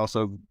and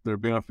also their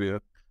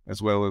benefit,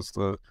 as well as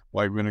the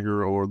white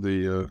vinegar or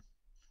the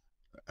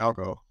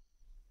alcohol.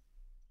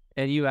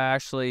 And you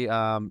actually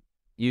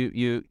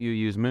you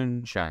use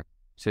moonshine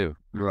too.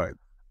 Right.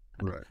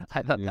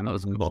 I thought that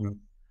was cool.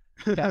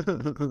 Yeah.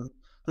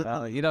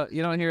 You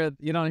don't hear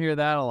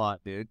that a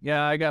lot, dude.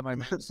 Yeah, I got my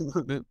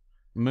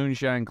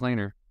moonshine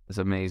cleaner. It's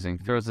amazing.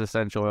 Throws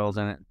essential oils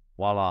in it.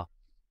 Voila.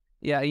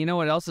 Yeah, you know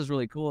what else is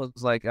really cool?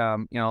 It's like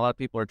a lot of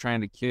people are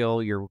trying to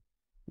kill your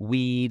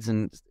weeds,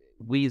 and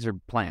weeds are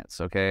plants,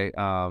 okay?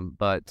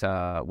 But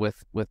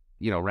with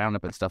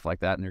Roundup and stuff like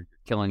that, and you're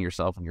killing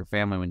yourself and your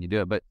family when you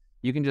do it. But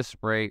you can just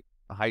spray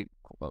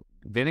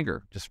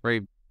vinegar. Just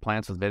spray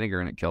plants with vinegar,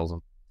 and it kills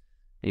them.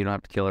 You don't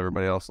have to kill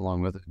everybody else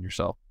along with it and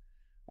yourself.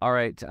 All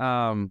right.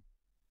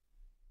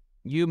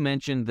 You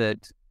mentioned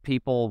that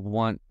people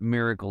want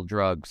miracle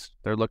drugs.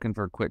 They're looking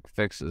for quick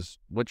fixes.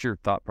 What's your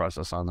thought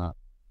process on that?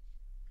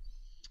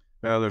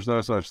 No, there's no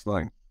such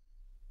thing.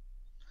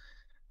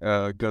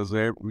 Because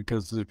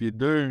if you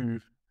do,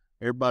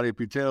 everybody, if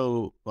you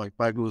tell, like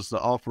Mike was to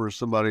offer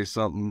somebody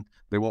something,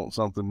 they want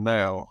something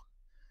now,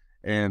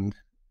 and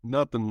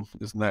nothing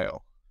is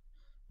now.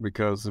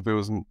 Because if it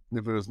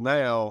was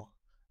now,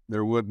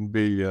 there wouldn't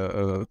be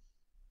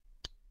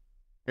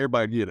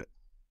everybody get it.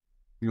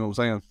 You know what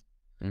I'm saying?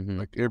 Mm-hmm.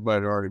 Like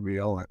everybody already be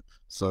on it.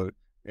 So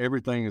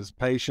everything is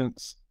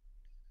patience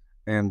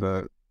and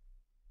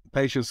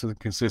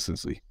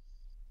consistency.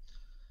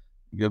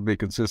 You gotta be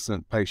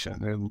consistent,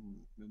 patient, and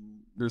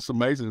it's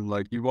amazing.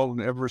 Like you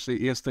won't ever see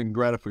instant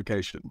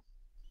gratification.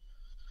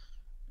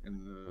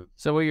 And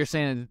so what you're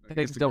saying is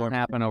things don't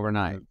happen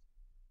overnight.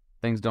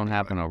 Things don't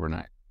happen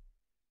overnight.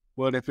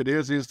 Well, if it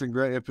is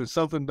if it's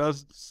something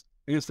does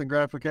instant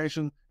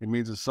gratification, it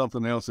means it's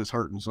something else that's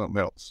hurting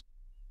something else.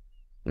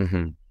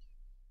 Mm-hmm.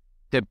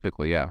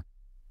 Typically, yeah.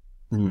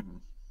 Mm-hmm.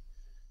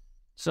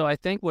 So I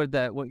think what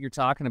you're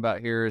talking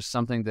about here is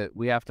something that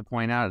we have to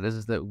point out. This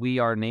is that we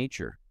are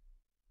nature,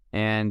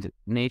 and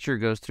nature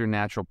goes through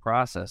natural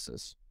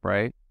processes,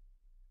 right?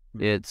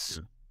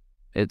 Mm-hmm.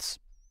 It's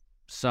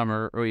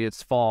summer or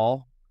it's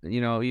fall.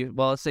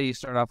 Let's say you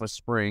start off with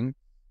spring,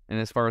 and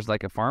as far as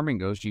like a farming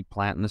goes, you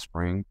plant in the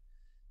spring,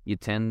 you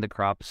tend the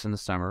crops in the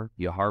summer,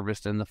 you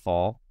harvest in the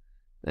fall,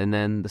 and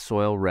then the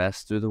soil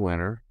rests through the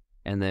winter,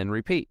 and then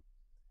repeat.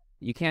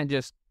 You can't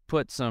just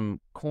put some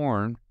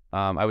corn,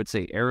 I would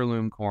say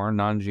heirloom corn,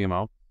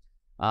 non-GMO,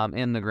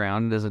 in the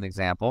ground as an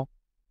example,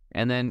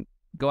 and then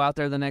go out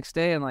there the next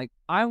day and like,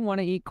 I want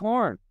to eat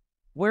corn.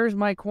 Where's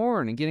my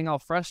corn? And getting all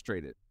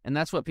frustrated. And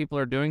that's what people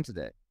are doing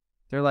today.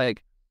 They're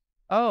like,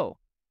 oh,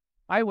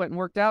 I went and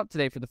worked out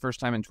today for the first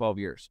time in 12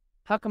 years.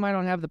 How come I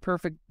don't have the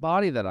perfect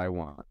body that I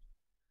want?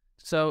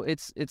 So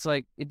it's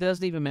like, it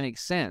doesn't even make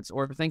sense.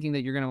 Or thinking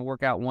that you're going to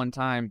work out one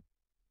time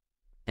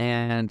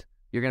and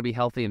you're going to be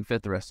healthy and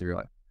fit the rest of your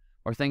life.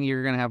 Or thinking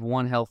you're going to have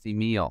one healthy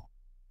meal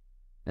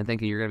and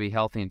thinking you're going to be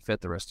healthy and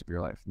fit the rest of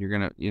your life. You're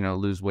going to,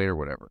 lose weight or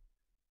whatever.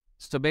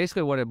 So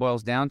basically what it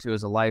boils down to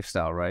is a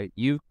lifestyle, right?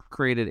 You've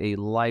created a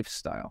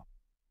lifestyle,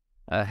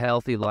 a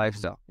healthy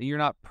lifestyle. You're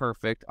not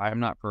perfect.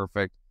 I'm not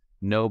perfect.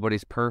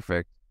 Nobody's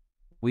perfect.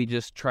 We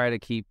just try to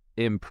keep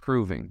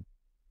improving.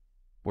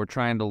 We're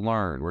trying to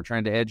learn. We're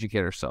trying to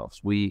educate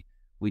ourselves. We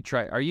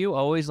try. Are you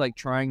always like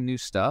trying new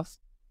stuff?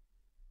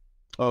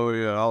 Oh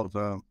yeah, all the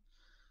time.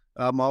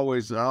 I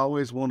always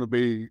want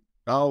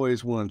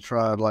to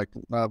try, like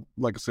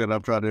I said,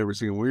 I've tried every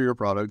single one of your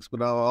products,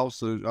 but I'll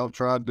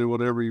try to do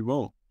whatever you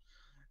want.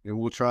 And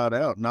we'll try it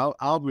out, and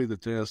I'll be the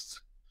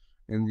test,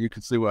 and you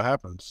can see what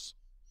happens.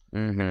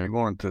 Mm-hmm. You're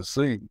going to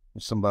see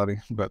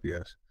somebody, but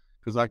yes,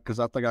 because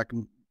I think I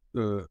can.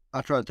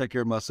 I try to take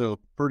care of myself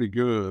pretty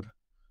good,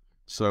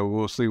 so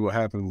we'll see what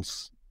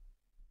happens.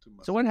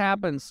 So what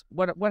happens?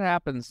 What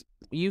happens?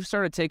 You've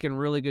started taking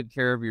really good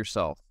care of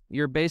yourself.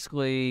 You're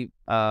basically,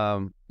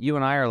 you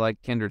and I are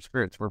like kindred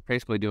spirits. We're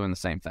basically doing the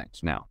same things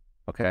now.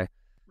 Okay,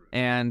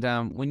 and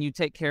when you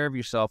take care of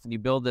yourself and you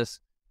build this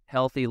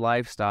healthy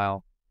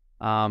lifestyle.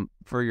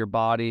 For your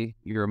body,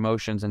 your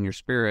emotions, and your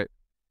spirit,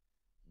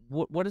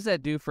 what does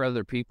that do for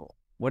other people?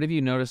 What have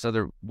you noticed?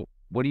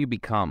 What do you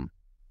become?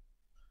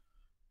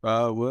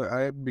 Well,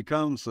 it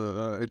becomes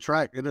it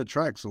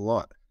attracts a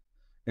lot,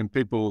 and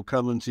people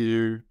coming to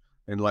you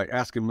and like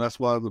asking. That's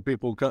why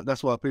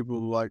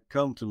people like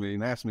come to me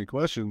and ask me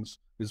questions.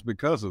 Is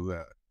because of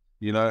that.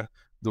 The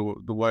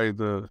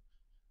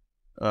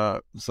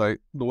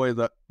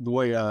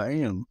way I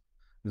am,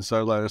 and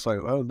so like it's like,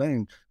 oh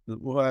dang.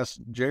 We'll ask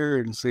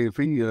Jared and see if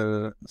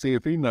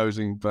he knows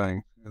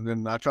anything, and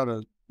then I try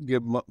to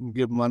give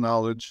my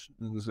knowledge.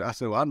 And I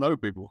say, well, I know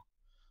people.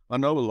 I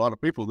know a lot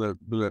of people that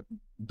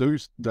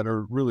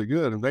are really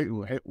good,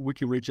 and we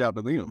can reach out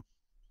to them,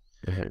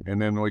 and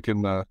then we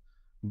can.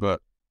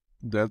 But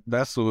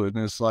that's and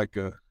it's like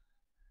and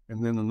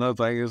then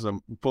another thing is I'm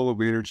full of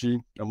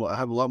energy. I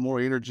have a lot more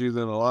energy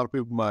than a lot of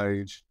people my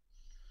age.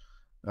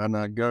 And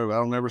I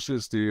don't never sit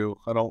still.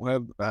 I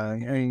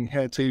ain't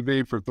had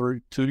TV for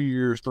 3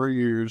 years,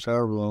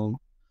 however long.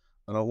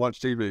 I don't watch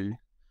TV,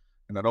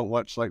 and I don't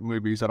watch like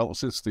movies. I don't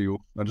sit still.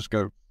 I just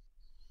go.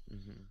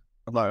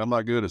 Mm-hmm. I'm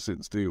not good at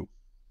sitting still.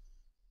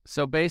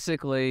 So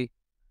basically,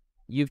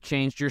 you've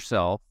changed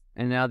yourself,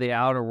 and now the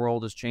outer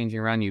world is changing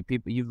around you.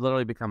 You've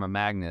literally become a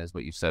magnet, is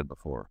what you said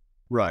before.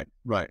 Right.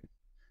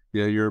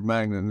 Yeah, you're a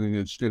magnet, and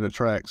it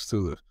attracts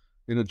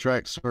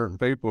certain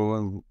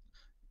people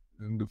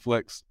and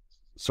deflects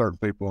certain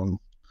people, and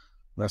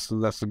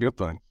that's a good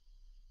thing.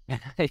 Yeah,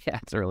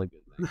 it's a really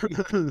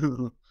good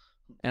thing.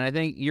 And I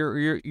think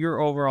your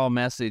overall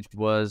message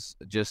was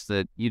just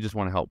that you just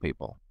want to help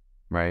people,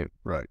 right?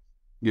 Right.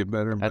 Get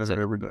better and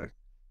better every day.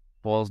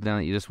 Boils down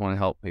that you just want to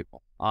help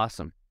people.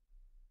 Awesome.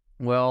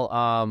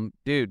 Well,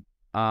 dude,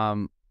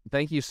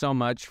 thank you so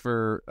much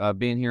for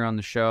being here on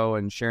the show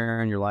and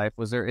sharing your life.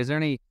 Is there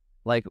any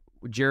like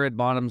Jared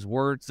Bonham's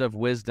words of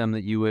wisdom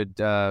that you would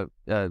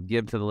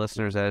give to the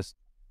listeners as?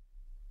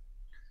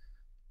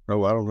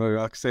 Oh, I don't know.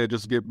 Like I said,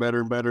 just get better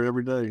and better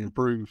every day.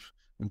 Improve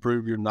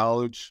your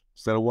knowledge.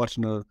 Instead of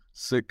watching a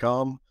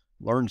sitcom,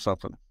 learn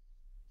something.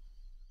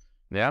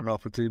 Yeah. Turn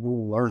off the TV,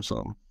 learn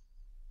something.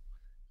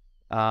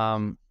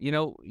 You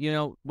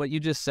know what you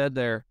just said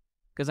there,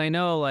 because I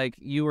know like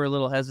you were a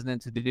little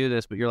hesitant to do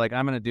this, but you're like,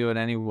 I'm going to do it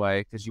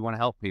anyway because you want to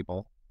help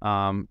people.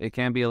 It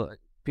can be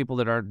people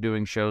that aren't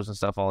doing shows and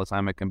stuff all the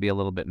time. It can be a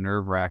little bit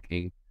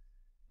nerve-wracking,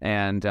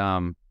 and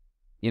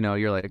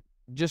you're like,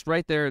 just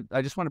right there,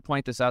 I just want to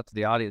point this out to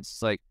the audience.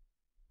 It's like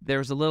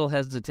there's a little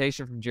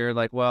hesitation from Jared,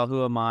 like, well,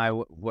 who am I?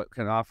 What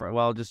can I offer?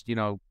 Well, just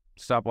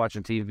stop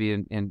watching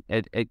TV and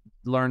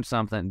learn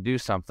something, do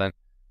something.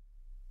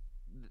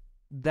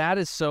 That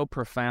is so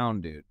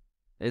profound, dude.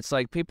 It's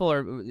like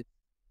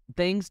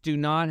things do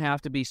not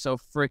have to be so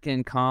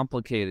freaking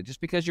complicated.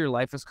 Just because your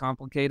life is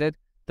complicated,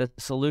 the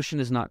solution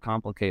is not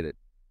complicated.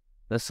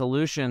 The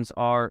solutions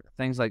are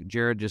things like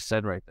Jared just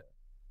said right there.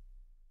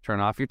 Turn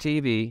off your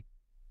TV,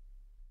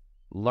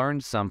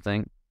 learn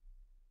something,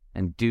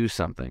 and do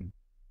something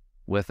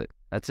with it.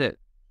 That's it.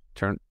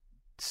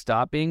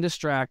 Stop being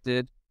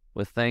distracted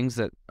with things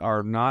that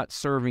are not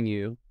serving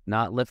you,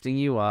 not lifting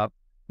you up,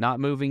 not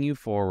moving you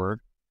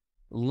forward.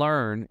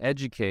 Learn,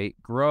 educate,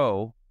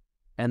 grow,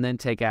 and then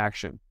take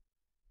action.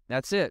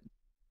 That's it.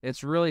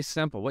 It's really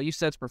simple. What you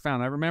said is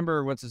profound. I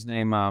remember, what's his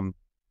name? It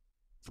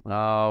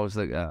was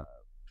like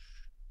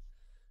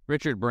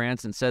Richard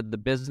Branson said the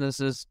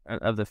businesses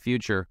of the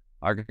future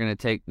are going to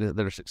take that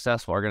are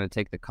successful are going to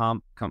take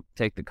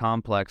take the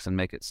complex and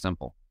make it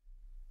simple.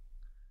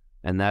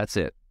 And that's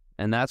it.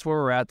 And that's where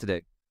we're at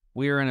today.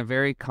 We are in a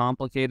very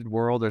complicated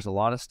world. There's a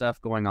lot of stuff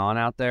going on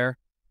out there,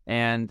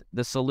 and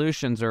the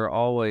solutions are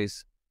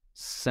always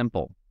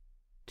simple.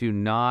 Do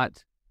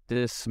not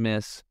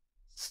dismiss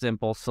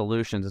simple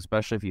solutions,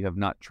 especially if you have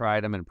not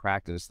tried them and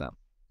practiced them.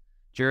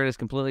 Jared has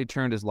completely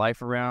turned his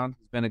life around.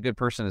 He's been a good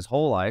person his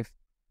whole life.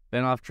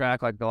 Been off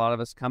track like a lot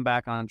of us, come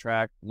back on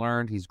track,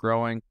 learned, he's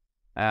growing,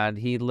 and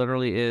he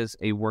literally is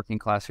a working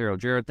class hero.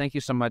 Jared, thank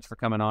you so much for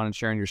coming on and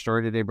sharing your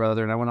story today,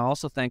 brother. And I want to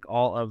also thank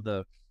all of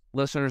the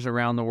listeners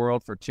around the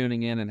world for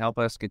tuning in and help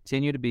us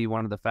continue to be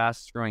one of the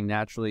fastest growing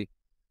naturally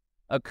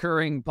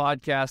occurring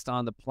podcasts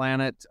on the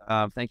planet.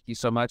 Thank you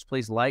so much.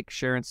 Please like,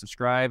 share, and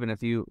subscribe. And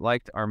if you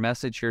liked our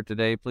message here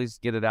today, please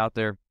get it out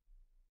there.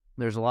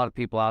 There's a lot of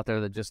people out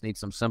there that just need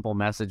some simple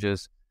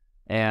messages.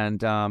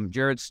 And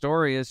Jared's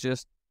story is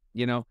just,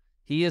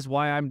 he is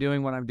why I'm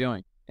doing what I'm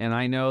doing. And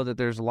I know that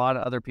there's a lot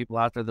of other people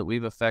out there that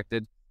we've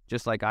affected,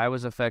 just like I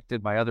was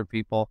affected by other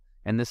people.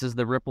 And this is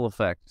the ripple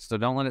effect. So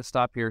don't let it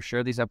stop here.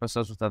 Share these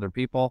episodes with other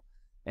people.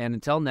 And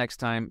until next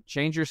time,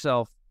 change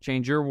yourself,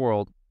 change your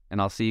world,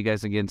 and I'll see you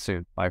guys again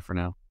soon. Bye for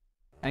now.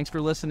 Thanks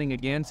for listening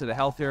again to the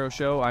Health Hero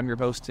Show. I'm your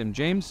host, Tim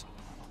James.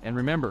 And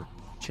remember,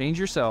 change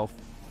yourself,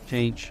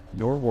 change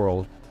your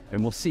world,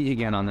 and we'll see you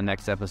again on the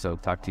next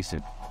episode. Talk to you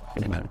soon.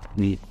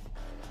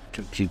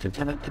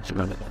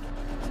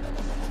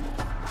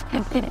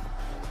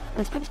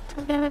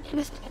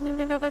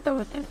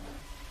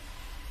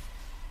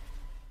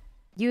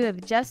 You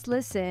have just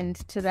listened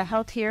to the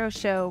Health Hero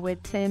Show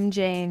with Tim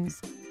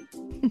James.